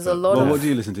like Which is a lot. What do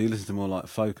you listen to? You listen to more like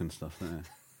folk and stuff, don't you?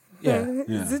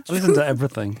 Yeah. Is it I listen to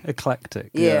everything.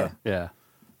 Eclectic. Yeah.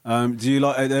 Do you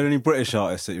like? Are there any British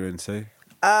artists that you're into?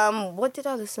 What did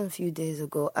I listen a few days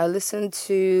ago? I listened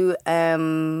to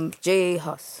J.A.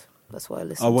 Huss. That's what I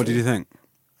listened to. Oh, what did you think?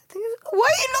 Why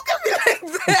you look at me like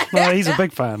that? No, he's a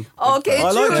big fan. Okay,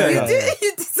 I true. like J.A.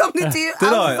 You did something to you. Did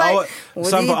I? Was like,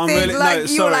 what do you I'm think? really, like no, you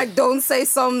sorry. were like, don't say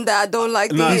something that I don't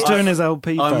like. No, He's doing his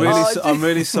LP. I'm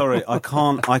really sorry. I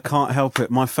can't help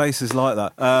it. My face is like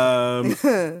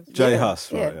that. J.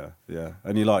 Huss, right? Yeah.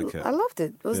 And you like it? I loved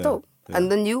it. It was dope. Yeah.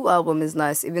 And the new album is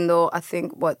nice, even though I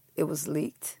think it was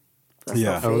leaked.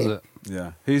 How was it?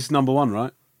 Yeah, he's number one,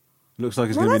 right? Looks like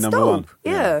he's going to be number dope. one.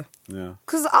 Yeah. Yeah.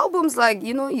 Because albums, like,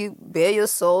 you bare your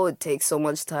soul, it takes so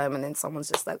much time, and then someone's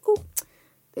just like, oh,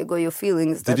 there go your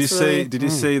feelings. Did you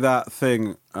see that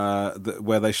thing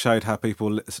where they showed how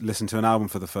people listen to an album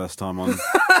for the first time on?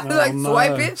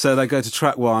 Swipe it? So they go to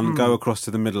track one, go across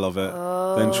to the middle of it,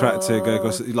 then track two, go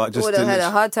across. Like just. Would have had a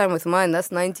hard time with mine. That's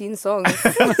 19 songs.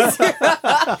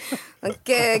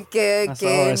 Okay. That's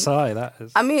RSI, that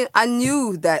is. I mean, I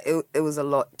knew that it was a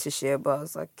lot to share, but I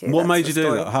was like, okay. What made you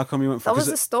do that? How come you went for that? Was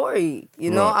the story.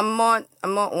 You know, I'm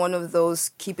not one of those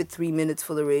keep it 3 minutes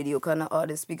for the radio kind of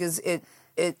artists because it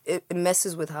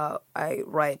messes with how I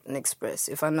write and express.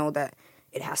 If I know that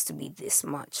it has to be this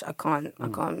much, I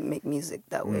can't make music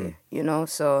that way, you know?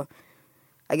 So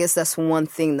I guess that's one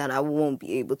thing that I won't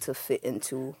be able to fit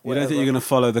into. You don't think you're going to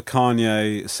follow the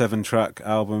Kanye 7-track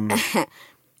album?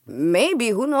 Maybe,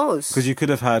 who knows? Because you could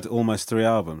have had almost 3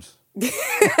 albums. With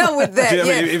that,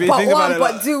 if you part think one, about it,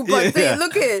 part two, part three.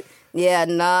 Look at it. Yeah,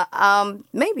 nah.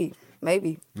 Maybe.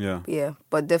 Yeah,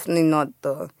 but definitely not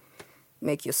the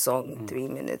make your song in 3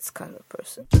 minutes kind of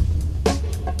person.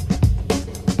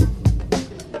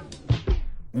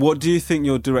 What do you think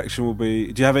your direction will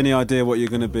be? Do you have any idea what you're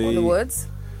going to be? On the words?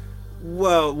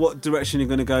 Well, what direction you're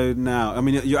going to go now? I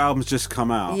mean, your album's just come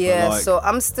out. Yeah, so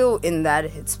I'm still in that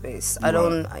headspace. I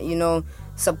don't,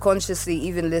 subconsciously,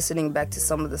 even listening back to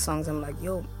some of the songs, I'm like,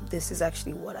 yo, this is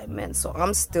actually what I meant. So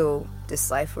I'm still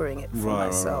deciphering it for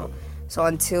myself. Right. So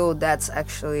until that's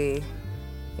actually,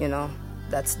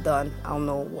 that's done, I'll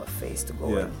know what phase to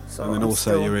go in. So and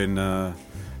then you're in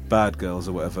Bad Girls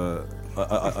or whatever.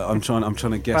 I'm trying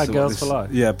to guess. Bad Girls for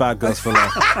Life. Yeah, Bad Girls for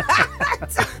Life.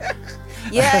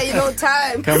 Yeah,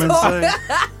 time. Coming soon.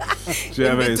 Do you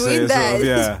know what I mean? So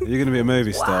you're going to be a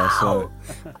movie star. So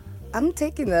I'm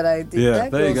taking that idea. Yeah,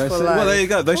 there you go. Well, there you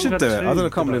go. They should do it. I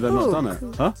can't believe they've not done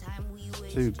it. Huh?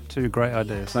 Two great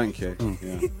ideas. Thank you.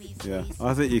 Yeah.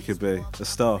 I think you could be a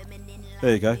star.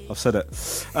 There you go. I've said it.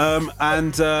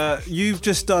 And you've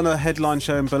just done a headline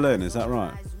show in Berlin. Is that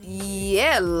right?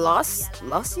 Yeah, last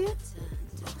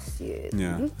year.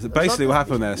 Yeah. So basically, what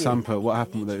happened there, Sampa? What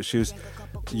happened with it? She was.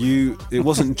 It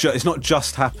wasn't. It's not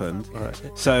just happened. Right.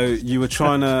 So you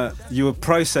were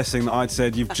processing that I'd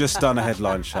said you've just done a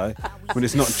headline show when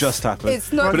it's not just happened.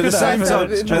 It's not. But at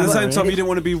the same time, you didn't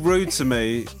want to be rude to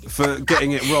me for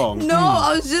getting it wrong. No,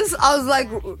 I was like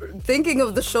thinking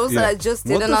of the shows that I just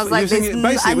did, and I was like,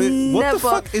 what the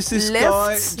fuck is this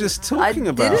guy just talking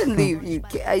about? I didn't leave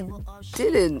UK. I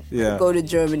didn't go to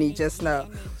Germany just now.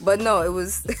 But no, it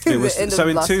was the end so of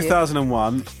in last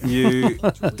 2001, you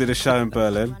did a show in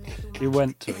Berlin. You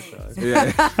went to a show.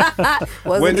 Yeah.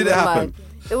 When did it happen?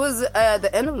 It was the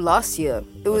end of last year.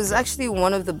 It was actually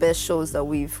one of the best shows that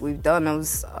we've done. I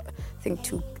was, I think,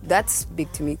 that's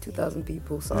big to me, 2,000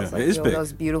 people. So I was like, that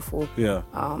was beautiful. Yeah.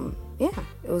 Yeah,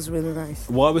 it was really nice.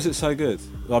 Why was it so good?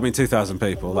 I mean, 2,000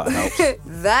 people, that helps.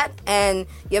 That, and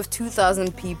you have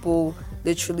 2,000 people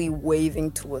literally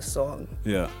waving to a song.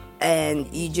 Yeah.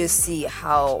 And you just see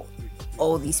how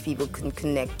all these people can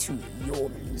connect to your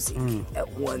music at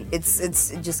once. It's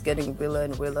just getting realer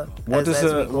and realer. What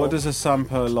does a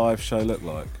Sampo live show look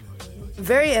like?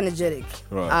 Very energetic.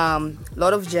 Right. A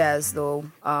lot of jazz though.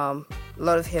 A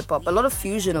lot of hip hop. A lot of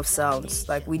fusion of sounds.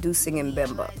 Like we do sing in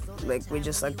Bemba. Like we're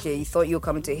just like, okay, you thought you were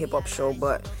coming to a hip hop show,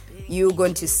 but you're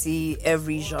going to see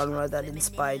every genre that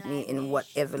inspired me in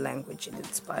whatever language it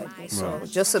inspired me. So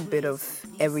just a bit of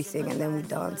everything, and then we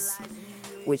dance,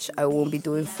 which I won't be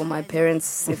doing for my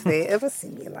parents if they ever see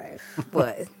me live.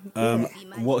 But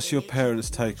what's your parents'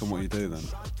 take on what you do then?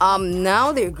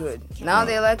 Now they're good. Now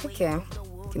they're like, okay,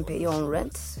 you can pay your own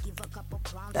rent.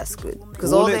 That's good.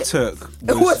 Because all it took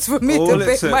was for me to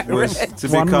pay my rent. To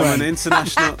become an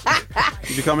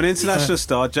international,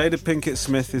 star. Jada Pinkett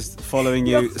Smith is following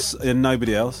you and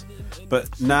nobody else.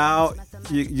 But now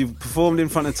you've performed in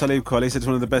front of Talib Kweli. It's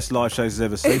one of the best live shows he's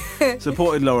ever seen.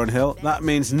 Supported Lauryn Hill. That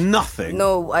means nothing.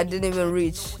 No, I didn't even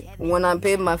reach. When I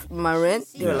paid my rent,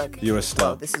 they were like, "You're a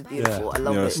star. Wow, this is beautiful. I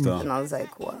love it." And I was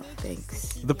like, "Wow,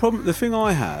 thanks." The thing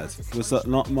I had was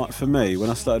that for me when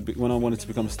I wanted to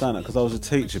become a stand-up, because I was a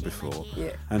teacher before,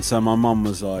 and so my mum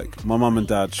and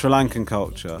dad, Sri Lankan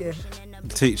culture. Yeah.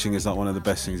 Teaching is like one of the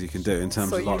best things you can do in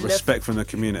terms of like respect from the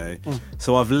community.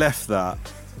 So I've left that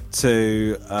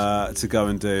to go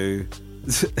and do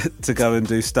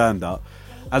stand-up,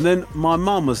 and then my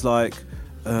mum was like,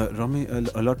 Romy,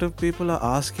 a lot of people are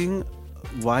asking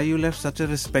why you left such a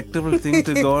respectable thing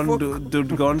to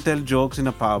go and tell jokes in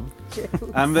a pub.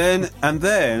 and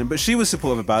then but she was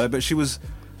supportive about it, but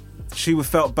she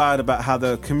felt bad about how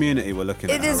the community were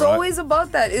looking at her. It is always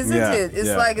about that, isn't it? It's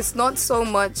like, it's not so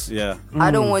much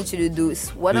I don't want you to do it.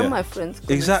 What are my friends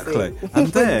gonna exactly say?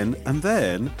 and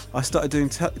then I started doing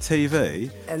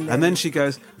TV, and then she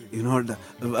goes,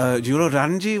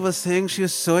 Ranji was saying she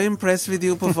was so impressed with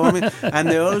you performing, and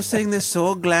they're all saying they're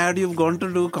so glad you've gone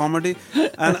to do comedy.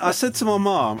 And I said to my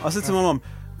mum,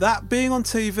 that being on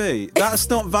TV, that's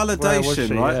not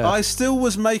validation, right? Yeah. I still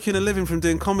was making a living from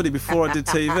doing comedy before I did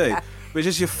TV, but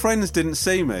just your friends didn't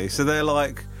see me, so they're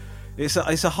like, it's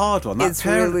a hard one. And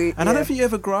I don't think you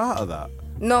ever grow out of that.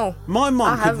 No. My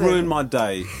mum could ruin my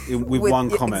day with one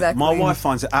comment. Exactly. My wife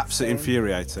finds it absolutely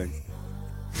infuriating.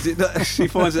 She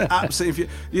finds it absolutely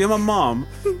my mum,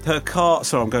 her car,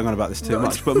 sorry I'm going on about this too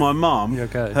much, but my mum,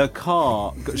 her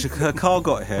car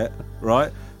got hit,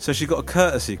 right? So she got a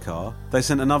courtesy car. They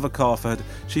sent another car for her.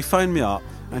 She phoned me up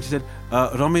and she said,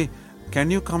 Romy, can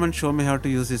you come and show me how to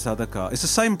use this other car? It's the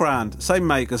same brand, same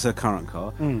make as her current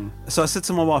car. So I said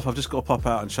to my wife, I've just got to pop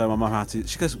out and show my mum how to.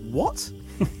 She goes, what?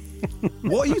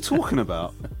 What are you talking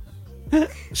about?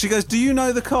 She goes, do you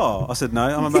know the car? I said, no,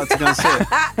 I'm about to go and see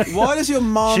it. Why does your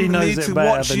mum need to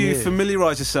watch you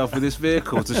familiarise yourself with this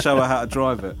vehicle to show her how to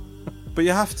drive it? But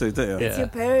you have to, don't you? Yeah. It's your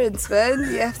parents, man.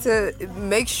 You have to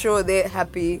make sure they're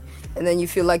happy, and then you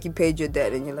feel like you paid your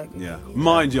debt, and you're like... Yeah.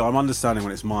 Mind you, I'm understanding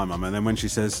when it's my mum, and then when she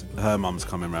says her mum's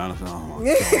coming round, I think, oh my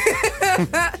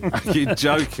God. Are you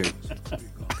joking?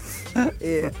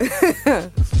 Yeah.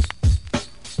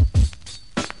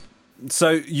 So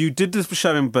you did the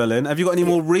show in Berlin. Have you got any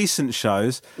more recent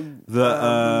shows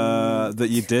that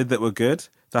you did that were good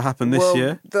that happened this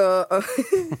year?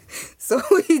 So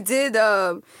we did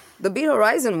the Beat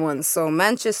Horizon one. So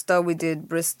Manchester, we did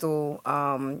Bristol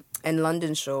and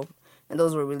London show, and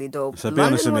those were really dope. So be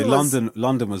honest with me,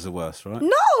 London was the worst, right?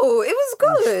 No, it was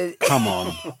good. Come on.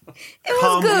 It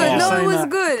was good. No, it was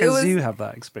good. Because you have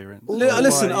that experience.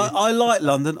 Listen, I like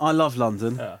London. I love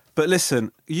London. Yeah. But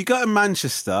listen, you go to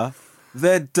Manchester,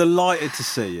 they're delighted to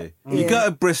see you. You go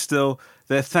to Bristol,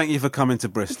 they thank you for coming to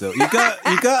Bristol. You go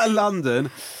to London,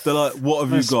 they're like, what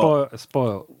have you got?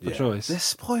 Spoiled for choice. They're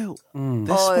spoiled.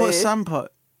 They're spoiled Sampo.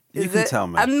 You can tell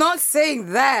me. I'm not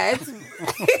saying that.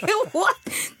 What?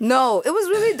 No, it was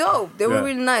really dope. They were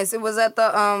really nice. It was at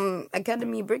the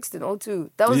Academy Brixton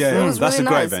O2. That was that's really a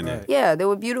great nice. venue. Yeah, they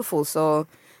were beautiful. So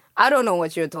I don't know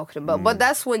what you're talking about, but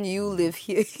that's when you live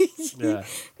here.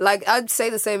 Like, I'd say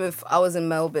the same if I was in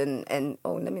Melbourne and...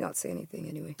 Oh, let me not say anything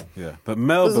anyway. Yeah, but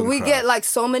Melbourne... We get, like,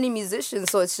 so many musicians,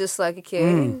 so it's just like,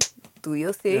 okay, do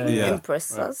your thing,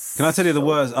 impress us. Can I tell you the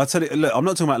worst? I'll tell you... Look, I'm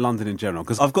not talking about London in general,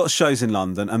 because I've got shows in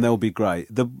London, and they'll be great.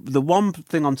 The one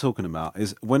thing I'm talking about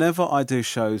is whenever I do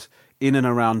shows in and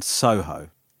around Soho,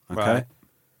 okay? Right.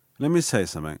 Let me tell you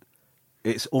something.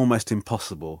 It's almost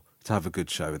impossible to have a good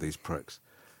show with these pricks.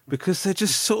 Because they're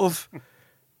just sort of...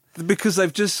 Because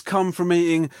they've just come from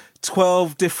eating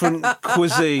 12 different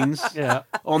cuisines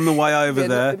on the way over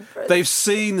there. They've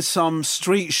seen some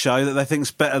street show that they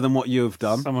think's better than what you have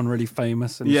done. Someone really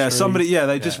famous.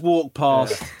 They just walk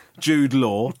past Jude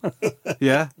Law.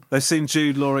 They've seen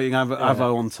Jude Law eating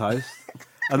avo on toast.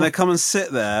 And they come and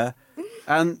sit there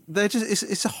and they're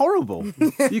just—it's horrible.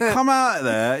 You come out of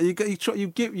there,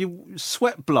 you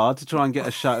sweat blood to try and get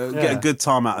a show, get a good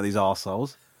time out of these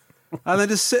arseholes, and they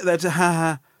just sit there to ha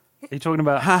ha. Are you talking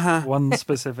about one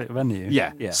specific venue?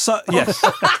 Yeah. So yes,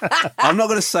 I'm not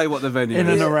going to say what the venue is. In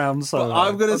and around Soho. But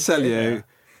I'm going to tell you,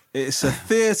 it's a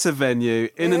theatre venue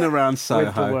in and around Soho.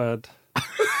 With the word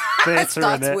theatre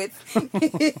in it.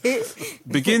 With.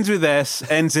 Begins with S,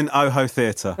 ends in Oho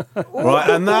Theatre. Right,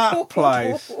 and that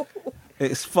place,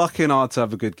 it's fucking hard to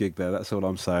have a good gig there. That's all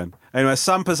I'm saying. Anyway,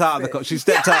 Sampa's out of the... She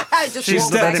stepped out. She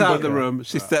stepped out of the room.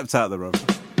 She stepped out of the room.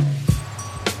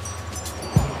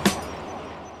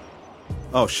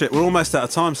 Oh shit, we're almost out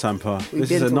of time, Sampa.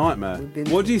 This is a nightmare.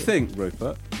 What do you think,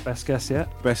 Rupert? Best guess yet?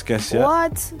 Best guess yet?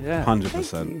 What? Yeah.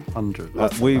 100%.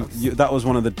 100. That was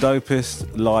one of the dopest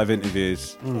live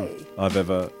interviews I've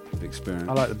ever experienced.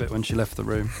 I like the bit when she left the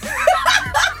room.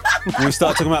 When we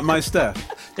started talking about Mos Def.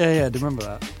 Yeah, do you remember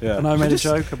that? Yeah. And I made a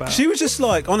joke about it. She was just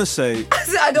like, honestly,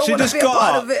 I don't want to be a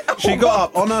part of it. She got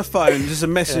up on her phone, just a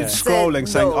message scrolling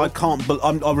saying, no.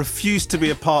 I refuse to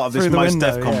be a part of this Through the Mos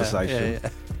window, Def conversation. Yeah.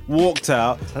 Walked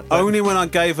out. Only when I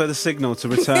gave her the signal to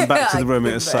return back to the room,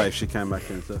 it was safe. She came back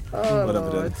into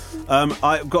whatever did.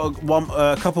 I've got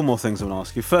a couple more things I want to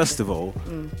ask you. First of all,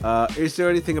 is there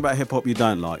anything about hip hop you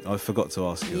don't like? I forgot to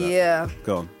ask you that. Yeah.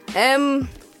 Go on.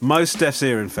 Mos Def's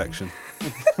ear infection.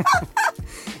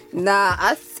 Nah,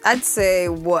 I'd say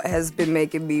what has been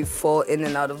making me fall in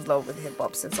and out of love with hip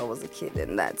hop since I was a kid,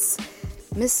 and that's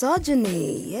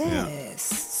misogyny. Yes. Yeah.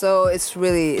 So it's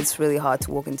really hard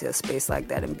to walk into a space like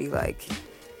that and be like,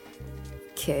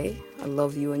 okay, I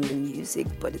love you and your music,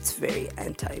 but it's very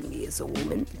anti-me as a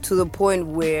woman. To the point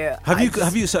where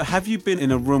have you been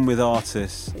in a room with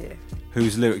artists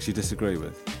whose lyrics you disagree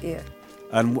with? Yeah.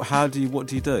 And what do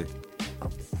you do?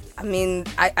 I mean,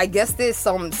 I guess there's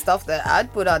some stuff that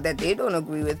I'd put out that they don't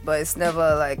agree with, but it's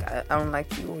never like, I don't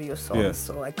like you or your songs,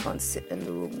 so I can't sit in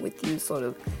the room with you, sort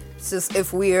of. It's just,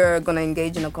 if we're going to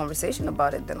engage in a conversation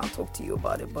about it, then I'll talk to you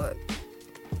about it, but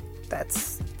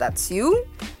that's you.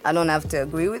 I don't have to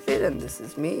agree with it, and this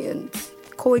is me, and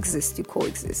you coexist.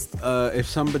 If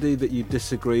somebody that you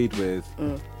disagreed with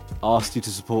asked you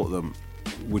to support them,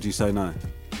 would you say no?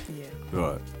 Yeah.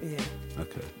 Right. Yeah.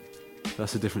 Okay.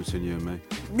 That's the difference between you and me.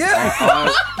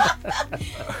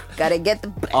 Gotta get the...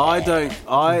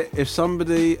 If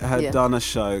somebody had done a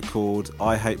show called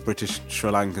I Hate British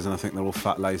Sri Lankans and I think they're all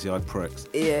fat, lazy-eyed pricks.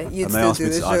 Yeah, you'd and they still asked do me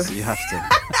the to, show. you have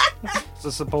to.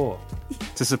 To support.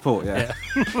 To support, yeah.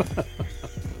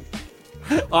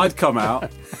 I'd come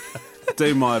out,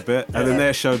 do my bit, and then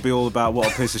their show would be all about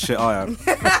what a piece of shit I am.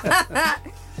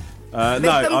 Make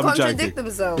no, them I'm contradict joking.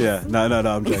 themselves. Yeah, no,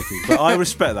 I'm joking. But I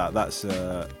respect that.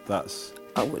 That's.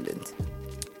 I wouldn't.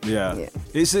 Yeah.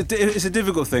 It's a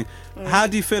difficult thing. How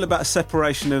do you feel about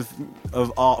separation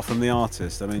of art from the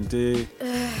artist? I mean, do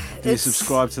you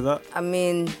subscribe to that? I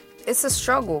mean, it's a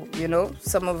struggle. You know,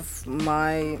 some of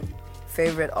my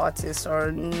favorite artists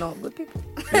are not good people.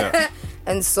 Yeah.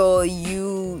 And so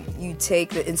you take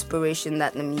the inspiration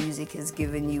that the music has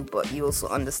given you, but you also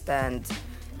understand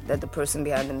that the person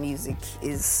behind the music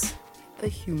is a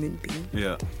human being.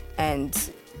 Yeah.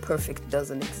 And perfect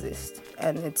doesn't exist.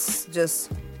 And it's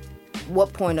just,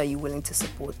 what point are you willing to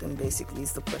support them, basically,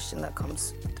 is the question that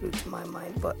comes through to my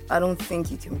mind. But I don't think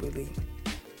you can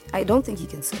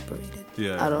separate it.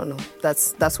 Yeah. I don't know.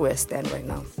 That's where I stand right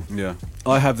now. Yeah.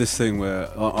 I have this thing where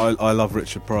I love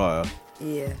Richard Pryor.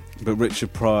 Yeah. But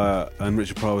Richard Pryor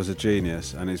was a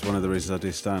genius, and it's one of the reasons I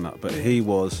do stand-up. But he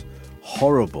was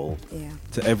horrible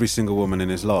to every single woman in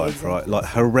his life, right? Like,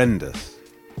 horrendous,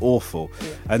 awful. Yeah.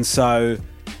 And so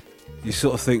you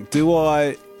sort of think, do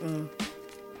I...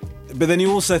 But then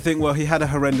you also think, well, he had a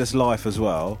horrendous life as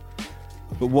well.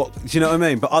 But what... Do you know what I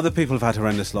mean? But other people have had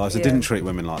horrendous lives that didn't treat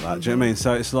women like that. Do you know what I mean?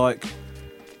 So it's like...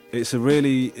 It's a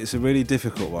really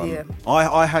difficult one. Yeah.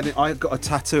 I got a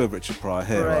tattoo of Richard Pryor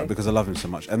here, right, because I love him so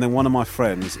much. And then one of my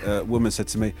friends, a woman, said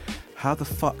to me, "How the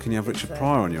fuck can you have Richard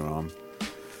Pryor on your arm?"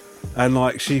 And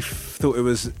like she thought it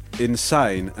was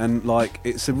insane. And like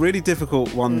it's a really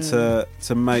difficult one to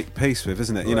make peace with,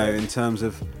 isn't it? You know, in terms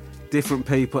of different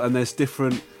people, and there's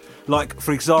different. Like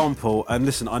for example, and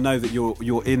listen, I know that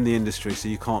you're in the industry, so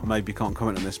you can't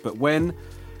comment on this, but when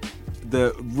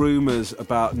the rumours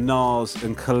about Nas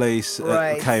and Khalees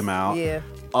came out,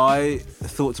 I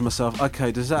thought to myself,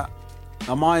 okay, does that...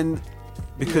 Am I...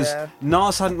 Because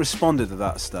Nas hadn't responded at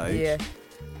that stage,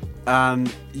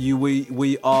 and we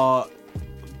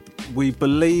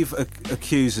believe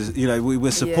accusers, you know,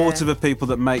 we're supportive of people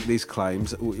that make these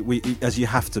claims, we as you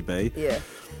have to be. Yeah.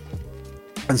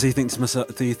 And so you think to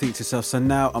yourself, so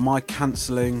now am I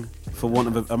cancelling for want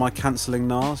of a, am I cancelling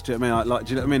Nas? Do you know what I mean? Like,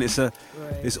 do you know what I mean?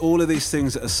 It's all of these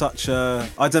things that are such a,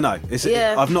 I don't know.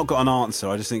 I've not got an answer.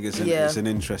 I just think it's an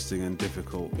interesting and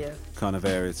difficult kind of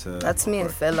area to. That's me and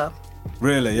Fela.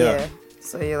 Really? Yeah.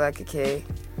 So you're like, okay,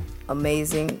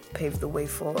 amazing, paved the way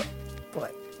for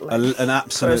what? Like an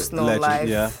absolute legend. Life.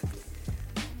 Yeah.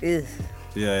 Ugh.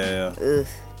 Yeah. Ugh.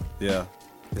 Yeah.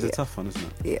 It's a tough one, isn't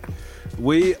it? Yeah.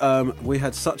 We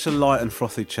had such a light and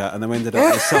frothy chat, and then we ended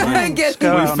up with something.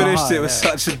 We finished it with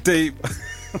such a deep.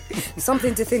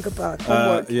 Something to think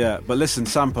about. Yeah, but listen,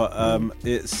 Sampa,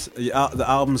 it's the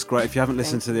album's great. If you haven't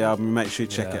listened to the album, make sure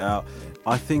you check it out.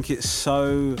 I think it's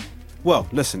so. Well,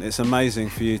 listen, it's amazing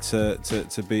for you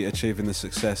to be achieving the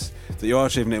success that you are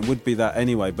achieving. It would be that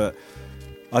anyway, but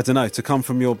I don't know, to come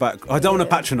from your back. I don't want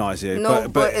to patronise you. No,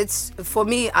 but it's for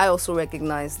me. I also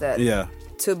recognise that. Yeah.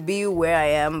 To be where I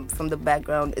am from the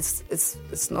background,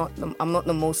 it's not. I'm not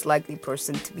the most likely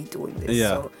person to be doing this. Yeah.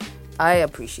 So I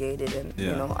appreciate it, and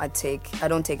I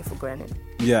don't take it for granted.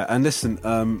 Yeah, and listen,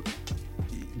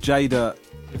 Jada,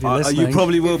 you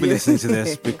probably will be listening to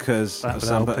this because I'm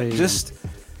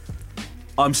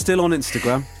still on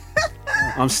Instagram.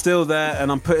 I'm still there,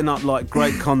 and I'm putting up like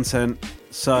great content.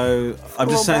 So I'm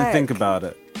just saying, think about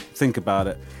it.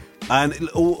 And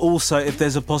also, if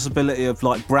there's a possibility of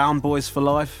like Brown Boys for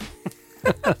Life,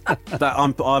 that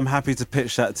I'm happy to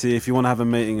pitch that to you if you want to have a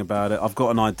meeting about it. I've got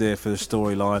an idea for the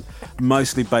storyline,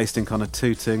 mostly based in kind of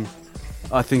Tooting.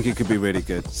 I think it could be really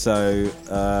good. So,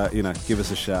 give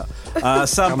us a shout.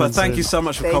 Sampa, thank you so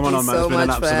much for coming on, man. It's been an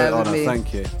absolute honour.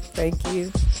 Thank you. Thank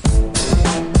you.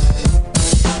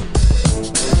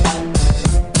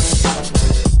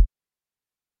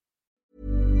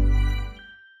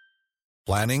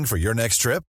 Planning for your next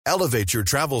trip? Elevate your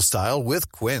travel style with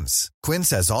Quince. Quince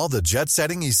has all the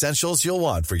jet-setting essentials you'll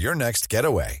want for your next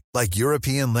getaway, like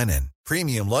European linen,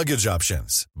 premium luggage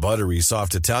options, buttery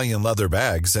soft Italian leather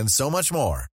bags, and so much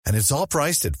more. And it's all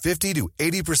priced at 50 to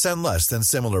 80% less than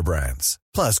similar brands.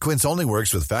 Plus, Quince only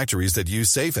works with factories that use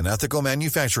safe and ethical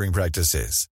manufacturing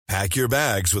practices. Pack your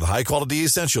bags with high-quality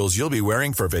essentials you'll be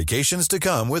wearing for vacations to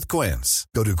come with Quince.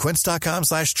 Go to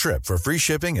quince.com/trip for free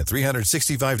shipping and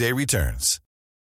 365-day returns.